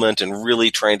individual element and really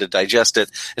trying to digest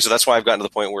it. And so that's why I've gotten to the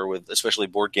point where, with especially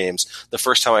board games, the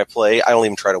first time I play, I don't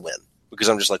even try to win, because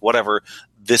I'm just like, whatever,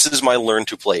 this is my learn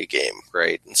to play game,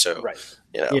 right? And so,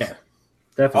 yeah,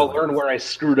 definitely. I'll learn where I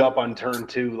screwed up on turn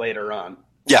 2 later on.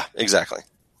 Yeah, exactly.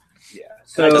 Yeah.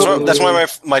 So that's why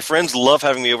my friends love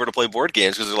having me over to play board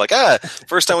games, because they're like,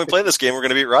 first time we play this game, we're going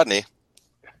to beat Rodney.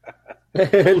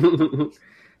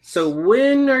 So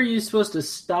when are you supposed to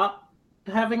stop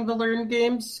having the learn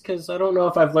games? Because I don't know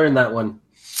if I've learned that one.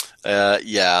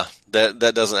 Yeah, that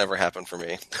doesn't ever happen for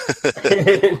me.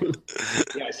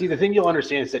 Yeah, see, the thing you'll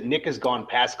understand is that Nick has gone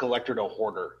past collector to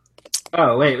hoarder.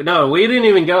 Oh, wait, no, we didn't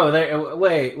even go there.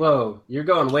 Wait, whoa, you're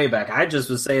going way back. I just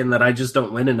was saying that I just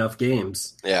don't win enough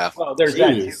games. Yeah. Well, there's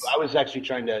that too. I was actually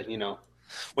trying to,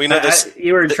 Well, this,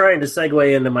 you were trying to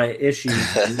segue into my issues,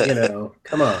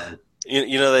 come on.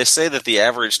 They say that the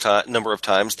average number of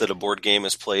times that a board game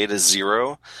is played is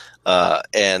 0.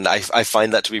 And I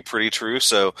find that to be pretty true.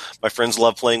 So my friends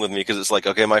love playing with me, because it's like,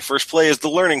 okay, my first play is the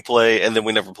learning play, and then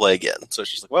we never play again. So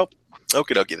she's like, well,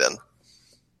 okie dokie then.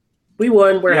 We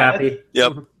won. We're happy.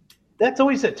 Yep. That's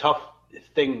always a tough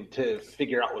thing to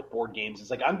figure out with board games. It's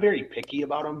like, I'm very picky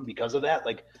about them because of that.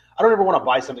 Like, I don't ever want to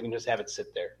buy something and just have it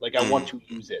sit there. Like, I want to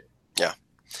use it. Yeah.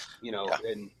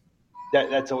 And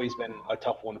that's always been a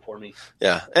tough one for me.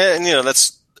 Yeah. And,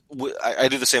 I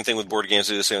do the same thing with board games.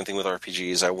 I do the same thing with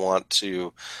RPGs. I want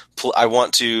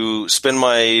to spend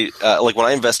my like when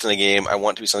I invest in a game, I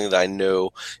want to be something that I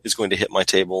know is going to hit my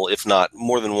table, if not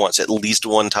more than once, at least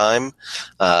one time.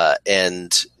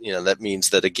 And that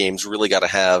means that a game's really got to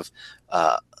have.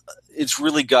 It's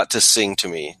really got to sing to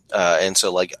me. And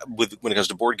so, like, when it comes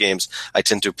to board games, I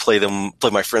tend to play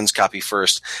my friend's copy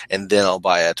first, and then I'll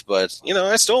buy it. But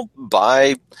I still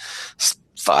buy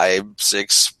 5,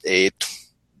 6, 8.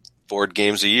 board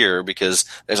games a year, because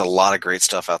there's a lot of great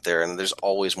stuff out there, and there's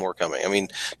always more coming. I mean,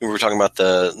 we were talking about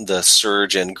the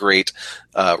surge in great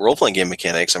role-playing game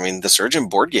mechanics. I mean, the surge in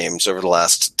board games over the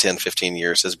last 10, 15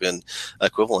 years has been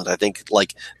equivalent. I think,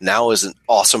 like, now is an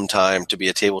awesome time to be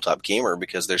a tabletop gamer,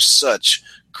 because there's such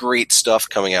great stuff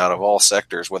coming out of all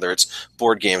sectors, whether it's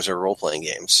board games or role-playing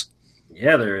games.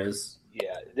 Yeah, there is.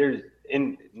 Yeah, there's.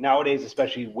 And nowadays,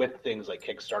 especially with things like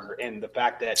Kickstarter and the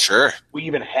fact that we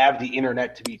even have the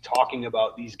internet to be talking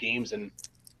about these games and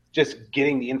just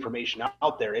getting the information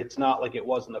out there, it's not like it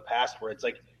was in the past where it's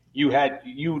like you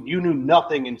knew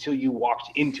nothing until you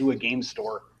walked into a game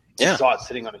store and saw it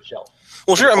sitting on a shelf.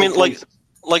 Well, sure. I mean,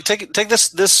 like take this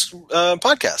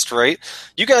podcast, right?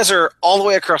 You guys are all the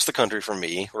way across the country from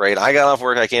me, right? I got off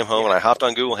work, I came home, and I hopped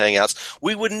on Google Hangouts.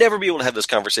 We would never be able to have this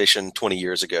conversation 20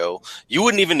 years ago. You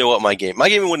wouldn't even know what my game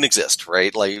wouldn't exist,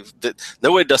 right? Like,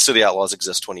 no way Dust City Outlaws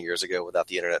exist 20 years ago without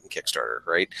the internet and Kickstarter,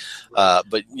 right?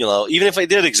 But even if it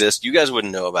did exist, you guys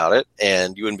wouldn't know about it,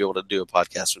 and you wouldn't be able to do a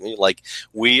podcast with me. Like,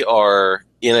 we are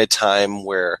in a time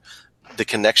where the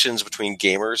connections between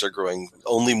gamers are growing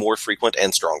only more frequent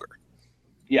and stronger.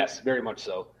 Yes, very much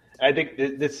so. I think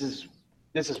this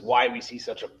is why we see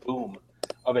such a boom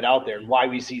of it out there, and why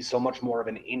we see so much more of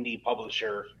an indie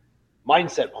publisher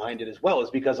mindset behind it as well, is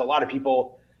because a lot of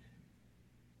people,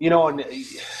 and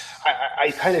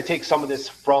I kind of take some of this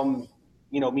from,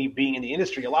 me being in the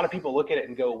industry. A lot of people look at it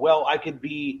and go, well, I could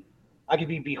be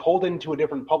beholden to a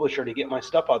different publisher to get my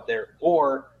stuff out there,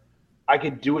 or I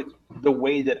could do it the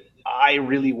way that I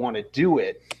really want to do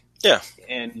it. Yeah.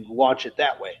 And launch it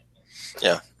that way.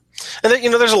 Yeah. And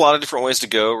then, there's a lot of different ways to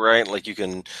go, right? Like, you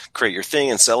can create your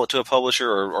thing and sell it to a publisher,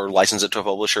 or license it to a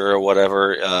publisher or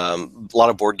whatever. A lot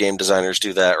of board game designers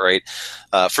do that, right?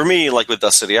 For me, like with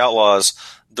Dust City Outlaws,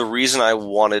 the reason I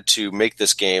wanted to make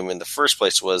this game in the first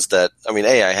place was that, I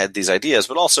had these ideas,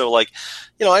 but also, like,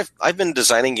 I've been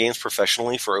designing games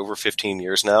professionally for over 15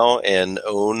 years now, and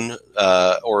own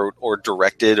or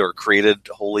directed or created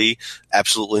wholly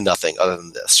absolutely nothing other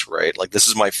than this, right? Like, this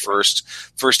is my first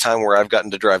time where I've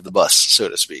gotten to drive the bus, so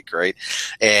to speak, right?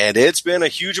 And it's been a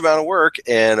huge amount of work,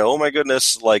 and oh my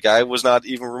goodness, like, I was not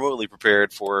even remotely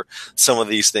prepared for some of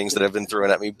these things that have been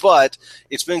thrown at me, but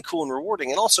it's been cool and rewarding.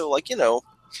 And also, like,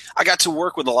 I got to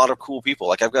work with a lot of cool people.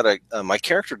 Like I've got my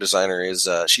character designer is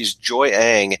she's Joy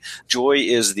Ang. Joy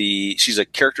is she's a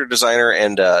character designer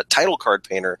and title card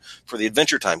painter for the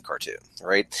Adventure Time cartoon,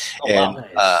 right? Oh, and wow,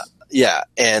 nice. yeah,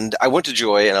 and I went to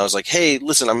Joy and I was like, hey,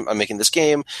 listen, I'm making this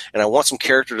game and I want some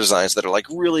character designs that are like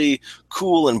really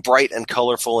cool and bright and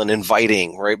colorful and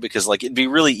inviting, right? Because like it'd be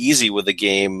really easy with a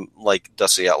game like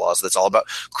Dusty Outlaws that's all about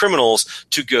criminals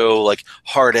to go like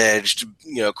hard-edged,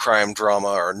 crime drama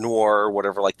or noir or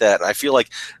whatever like that. And I feel like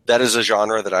that is a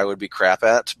genre that I would be crap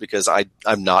at because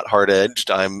I'm not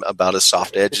hard-edged. I'm about as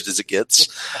soft-edged as it gets.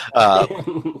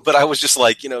 But I was just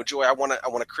like, Joy, I want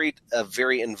to create a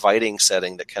very inviting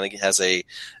setting that kind of has a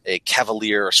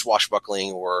cavalier or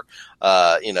swashbuckling or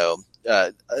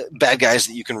bad guys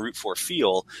that you can root for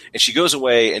feel. And she goes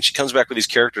away and she comes back with these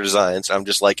character designs. I'm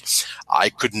just like, I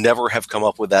could never have come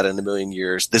up with that in a million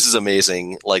years. This is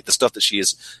amazing. Like the stuff that she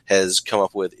has come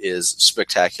up with is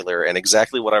spectacular and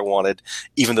exactly what I wanted,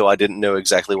 even though I didn't know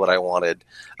exactly what I wanted.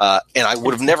 And I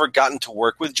would have never gotten to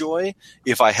work with Joy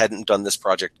if I hadn't done this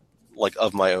project like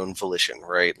of my own volition,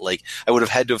 right? Like I would have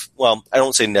had to have, well, I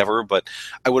don't say never, but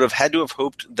I would have had to have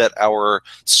hoped that our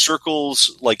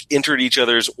circles like entered each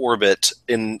other's orbit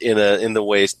in the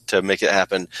way to make it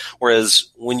happen.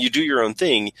 Whereas when you do your own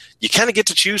thing, you kind of get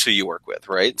to choose who you work with,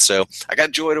 right? So I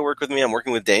got Joy to work with me. I'm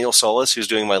working with Daniel Solis, who's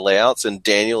doing my layouts, and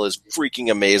Daniel is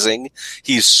freaking amazing.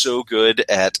 He's so good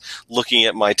at looking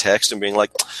at my text and being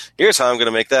like, here's how I'm going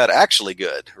to make that actually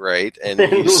good, right? And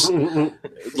he's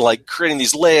like creating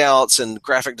these layouts and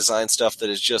graphic design stuff that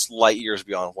is just light years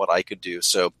beyond what I could do.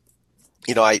 So,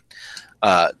 I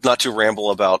not to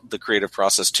ramble about the creative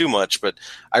process too much, but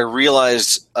I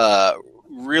realized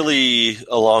really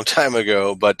a long time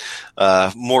ago, but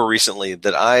more recently,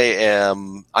 that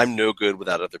I'm no good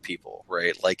without other people,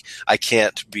 right? Like I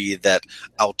can't be that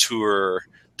auteur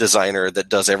designer that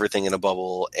does everything in a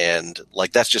bubble, and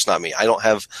like that's just not me.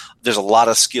 There's a lot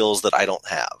of skills that I don't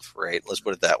have, right? Let's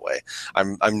put it that way.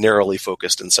 I'm narrowly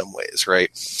focused in some ways, right?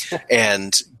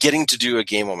 And getting to do a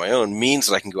game on my own means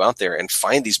that I can go out there and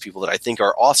find these people that I think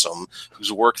are awesome,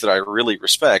 whose work that I really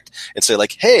respect, and say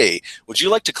like, hey, would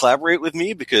you like to collaborate with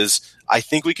me? Because I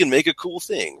think we can make a cool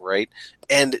thing, right?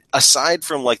 And aside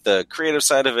from like the creative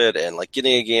side of it and like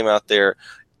getting a game out there,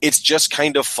 it's just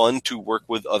kind of fun to work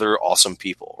with other awesome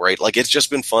people, right? Like it's just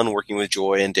been fun working with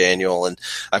Joy and Daniel, and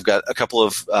I've got a couple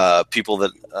of people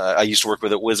that I used to work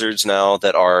with at Wizards now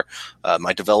that are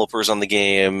my developers on the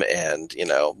game, and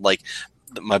like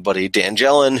my buddy Dan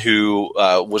Jellin, who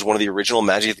was one of the original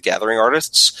Magic the Gathering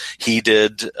artists. He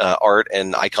did art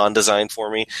and icon design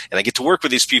for me, and I get to work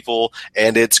with these people,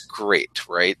 and it's great,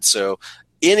 right? So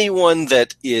anyone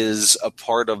that is a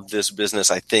part of this business,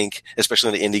 I think,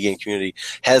 especially in the indie game community,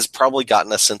 has probably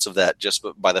gotten a sense of that just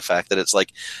by the fact that it's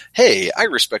like, hey, I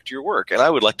respect your work and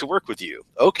I would like to work with you.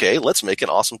 Okay, let's make an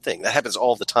awesome thing. That happens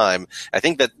all the time. I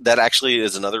think that actually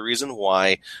is another reason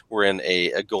why we're in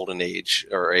a golden age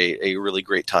or a really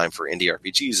great time for indie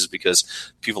RPGs, is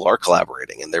because people are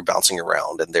collaborating and they're bouncing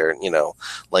around and they're,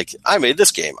 like, I made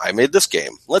this game.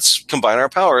 Let's combine our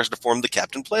powers to form the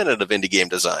Captain Planet of indie game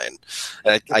design.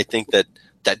 I think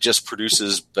that just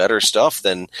produces better stuff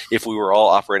than if we were all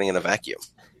operating in a vacuum.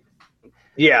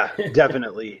 Yeah,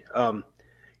 definitely.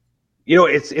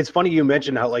 It's funny you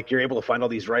mentioned how like you're able to find all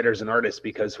these writers and artists,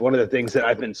 because one of the things that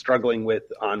I've been struggling with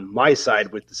on my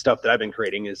side with the stuff that I've been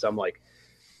creating is I'm like,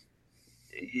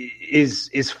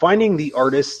 is finding the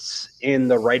artists and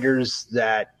the writers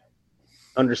that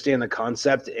understand the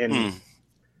concept, and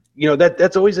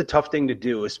that's always a tough thing to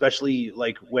do, especially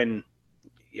like when.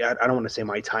 Yeah, I don't want to say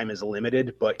my time is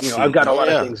limited, but I've got a lot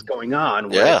of things going on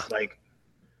where it's like,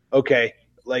 okay,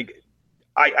 like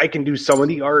I can do some of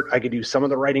the art, I can do some of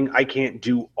the writing, I can't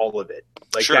do all of it.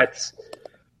 Like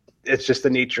it's just the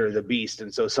nature of the beast.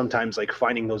 And so sometimes like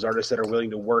finding those artists that are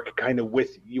willing to work kind of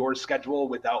with your schedule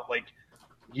without like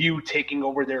you taking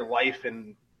over their life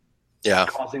and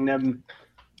causing them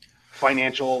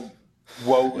financial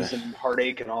woes and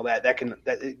heartache and all that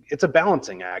it's a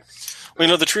balancing act.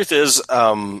 Well, the truth is,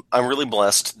 I'm really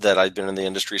blessed that I've been in the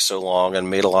industry so long and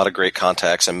made a lot of great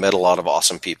contacts and met a lot of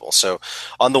awesome people. So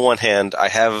on the one hand, I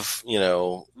have,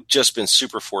 just been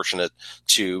super fortunate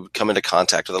to come into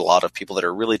contact with a lot of people that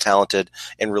are really talented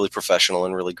and really professional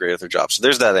and really great at their job. So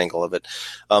there's that angle of it.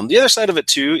 The other side of it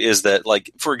too is that,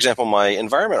 like, for example, my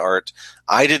environment art,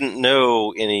 I didn't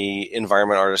know any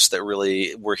environment artists that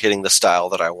really were hitting the style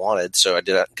that I wanted. So I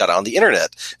got on the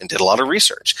internet and did a lot of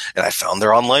research, and I found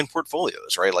their online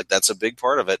portfolios, right? Like that's a big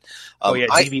part of it.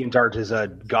 DeviantArt is a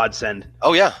godsend.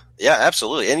 Oh yeah. Yeah,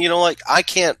 absolutely. And like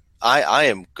I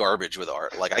am garbage with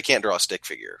art. Like, I can't draw a stick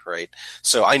figure, right?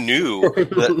 So I knew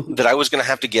that I was going to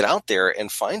have to get out there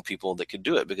and find people that could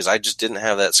do it because I just didn't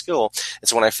have that skill. And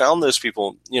so when I found those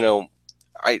people,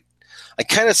 I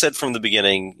kind of said from the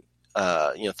beginning,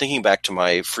 thinking back to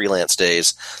my freelance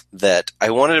days, that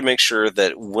I wanted to make sure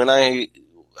that when I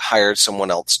hired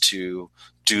someone else to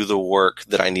do the work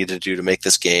that I needed to do to make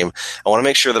this game, I want to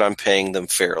make sure that I'm paying them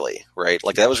fairly, right?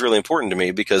 Like, that was really important to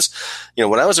me because,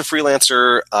 when I was a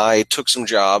freelancer, I took some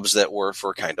jobs that were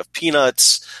for kind of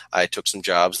peanuts. I took some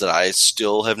jobs that I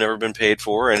still have never been paid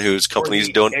for and whose companies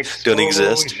don't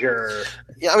exist.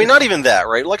 Yeah, I mean, not even that,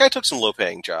 right? Like, I took some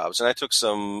low-paying jobs, and I took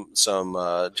some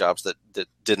jobs that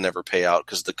didn't ever pay out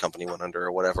because the company went under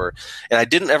or whatever. And I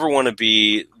didn't ever want to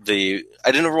be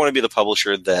the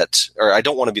publisher that, or I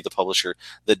don't want to be the publisher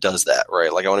that does that,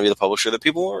 right? Like, I want to be the publisher that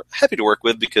people are happy to work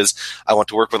with because I want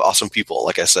to work with awesome people,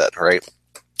 like I said, right?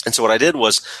 And so what I did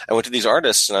was I went to these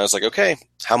artists and I was like, okay,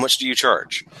 how much do you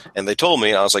charge? And they told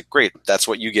me, I was like, great, that's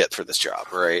what you get for this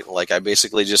job, right? Like, I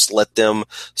basically just let them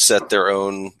set their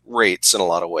own rates in a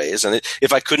lot of ways. And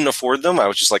if I couldn't afford them, I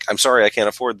was just like, I'm sorry, I can't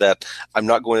afford that. I'm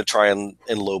not going to try and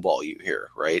lowball you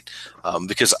here, right?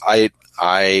 Because I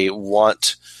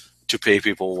want to pay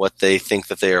people what they think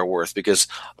that they are worth. Because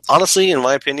honestly, in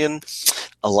my opinion,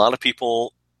 a lot of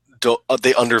people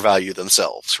they undervalue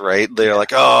themselves, right? They're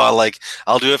like, oh, like,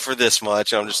 I'll do it for this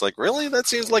much. I'm just like, really? That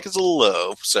seems like it's a little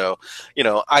low. So,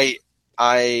 I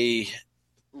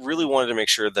really wanted to make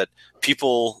sure that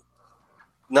people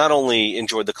not only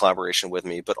enjoyed the collaboration with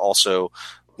me, but also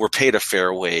were paid a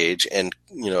fair wage, and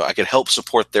I could help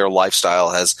support their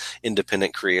lifestyle as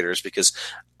independent creators, because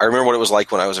I remember what it was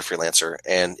like when I was a freelancer,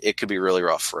 and it could be really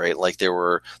rough, right? Like,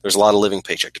 there's a lot of living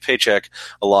paycheck to paycheck,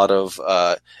 a lot of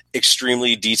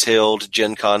extremely detailed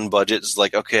Gen Con budgets.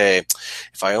 Like, okay,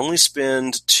 if I only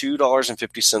spend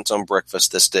 $2.50 on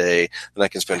breakfast this day, then I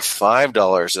can spend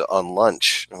 $5 on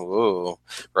lunch. Whoa,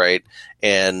 right?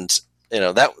 And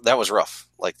that was rough.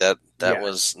 Like,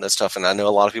 that's tough, and I know a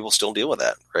lot of people still deal with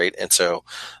that, right? And so,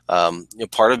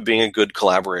 part of being a good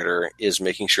collaborator is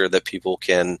making sure that people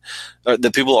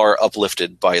are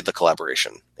uplifted by the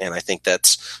collaboration, and I think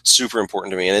that's super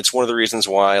important to me. And it's one of the reasons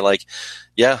why,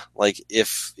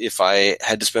 if I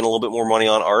had to spend a little bit more money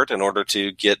on art in order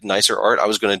to get nicer art, I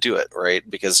was going to do it, right?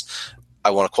 Because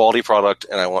I want a quality product,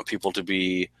 and I want people to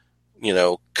be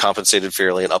compensated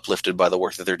fairly and uplifted by the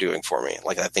work that they're doing for me.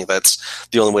 Like, I think that's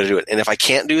the only way to do it. And if I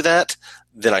can't do that,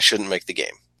 then I shouldn't make the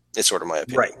game. It's sort of my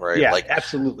opinion, right? Yeah, like,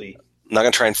 absolutely. I'm not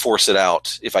going to try and force it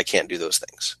out if I can't do those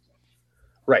things.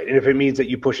 Right. And if it means that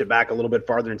you push it back a little bit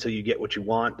farther until you get what you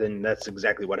want, then that's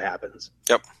exactly what happens.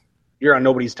 Yep. You're on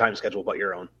nobody's time schedule but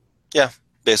your own. Yeah,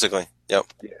 basically. Yep.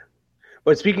 Yeah.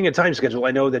 But speaking of time schedule,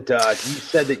 I know that you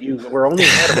said that you were only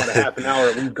at about a half an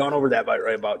hour. We've gone over that by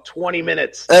about 20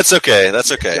 minutes. That's okay.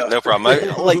 No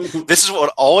problem. This is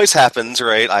what always happens,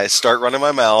 right? I start running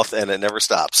my mouth and it never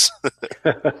stops.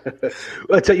 Well,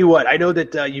 I'll tell you what. I know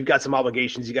that you've got some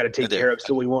obligations you got to take care of,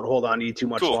 so we won't hold on to you too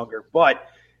much longer. But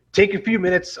take a few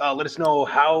minutes. Let us know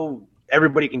how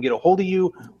everybody can get a hold of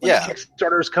you. When the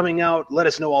Kickstarter is coming out. Let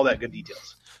us know all that good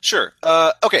details. Sure.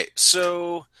 Okay,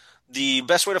 so the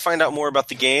best way to find out more about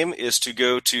the game is to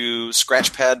go to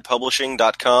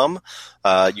scratchpadpublishing.com.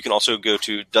 You can also go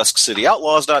to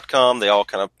duskcityoutlaws.com. They all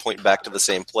kind of point back to the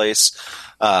same place.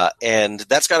 And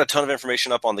that's got a ton of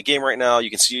information up on the game right now. You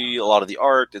can see a lot of the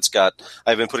art.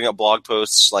 I've been putting up blog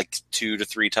posts like 2 to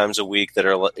 3 times a week that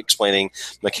are explaining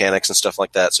mechanics and stuff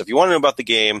like that. So if you want to know about the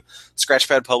game,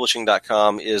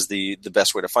 scratchpadpublishing.com is the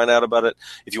best way to find out about it.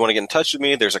 If you want to get in touch with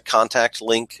me, there's a contact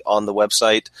link on the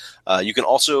website. You can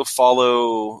also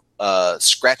follow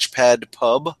Scratchpad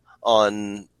Pub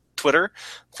on Twitter.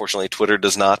 Unfortunately, Twitter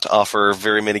does not offer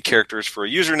very many characters for a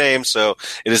username, so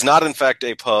it is not, in fact,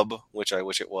 a pub, which I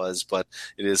wish it was, but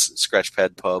it is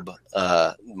Scratchpad Pub,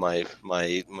 my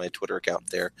Twitter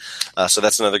account there. So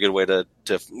that's another good way to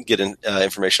get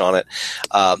information on it.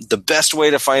 The best way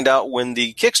to find out when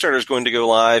the Kickstarter is going to go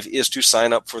live is to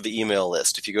sign up for the email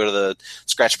list. If you go to the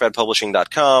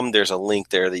scratchpadpublishing.com, there's a link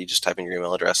there that you just type in your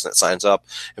email address and it signs up,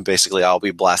 and basically I'll be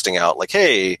blasting out like,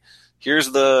 hey,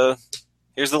 here's the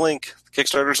link.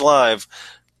 Kickstarter's live.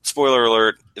 Spoiler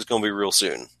alert, it's going to be real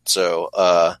soon. So,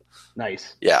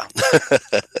 nice. Yeah.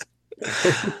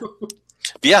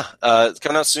 But yeah, it's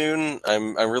coming out soon.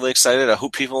 I'm really excited. I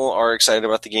hope people are excited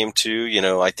about the game too.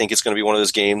 I think it's going to be one of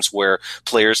those games where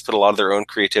players put a lot of their own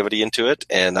creativity into it,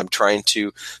 and I'm trying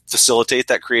to facilitate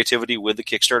that creativity with the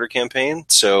Kickstarter campaign.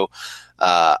 So,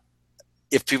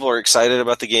 if people are excited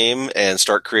about the game and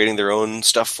start creating their own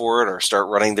stuff for it, or start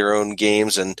running their own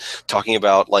games and talking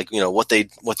about what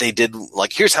they did,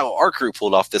 like here's how our crew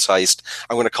pulled off this heist,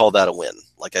 I'm going to call that a win.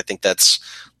 Like I think that's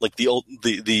like the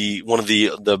one of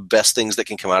the best things that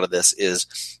can come out of this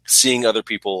is seeing other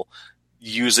people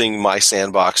using my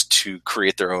sandbox to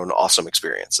create their own awesome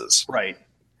experiences. Right.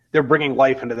 They're bringing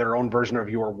life into their own version of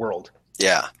your world.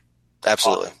 Yeah,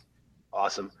 absolutely.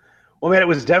 Awesome. Well, man, it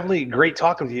was definitely great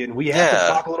talking to you, and we have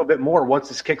to talk a little bit more once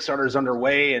this Kickstarter is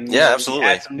underway, and absolutely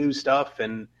add some new stuff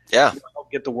and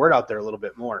help get the word out there a little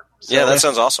bit more. So, that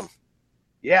sounds awesome.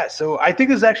 Yeah, so I think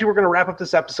we're going to wrap up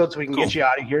this episode so we can get you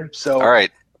out of here. So, all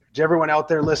right, to everyone out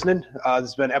there listening, this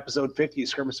has been episode 50 of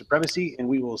Skirmish Supremacy, and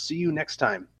we will see you next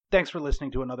time. Thanks for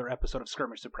listening to another episode of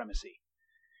Skirmish Supremacy.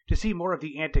 To see more of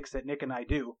the antics that Nick and I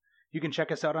do, you can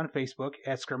check us out on Facebook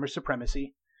at Skirmish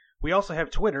Supremacy. We also have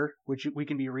Twitter, which we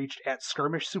can be reached at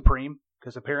Skirmish Supreme,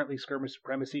 because apparently Skirmish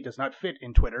Supremacy does not fit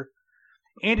in Twitter.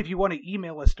 And if you want to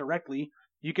email us directly,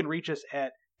 you can reach us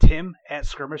at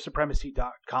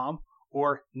tim@skirmishsupremacy.com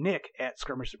or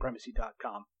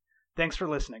nick@skirmishsupremacy.com. Thanks for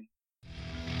listening.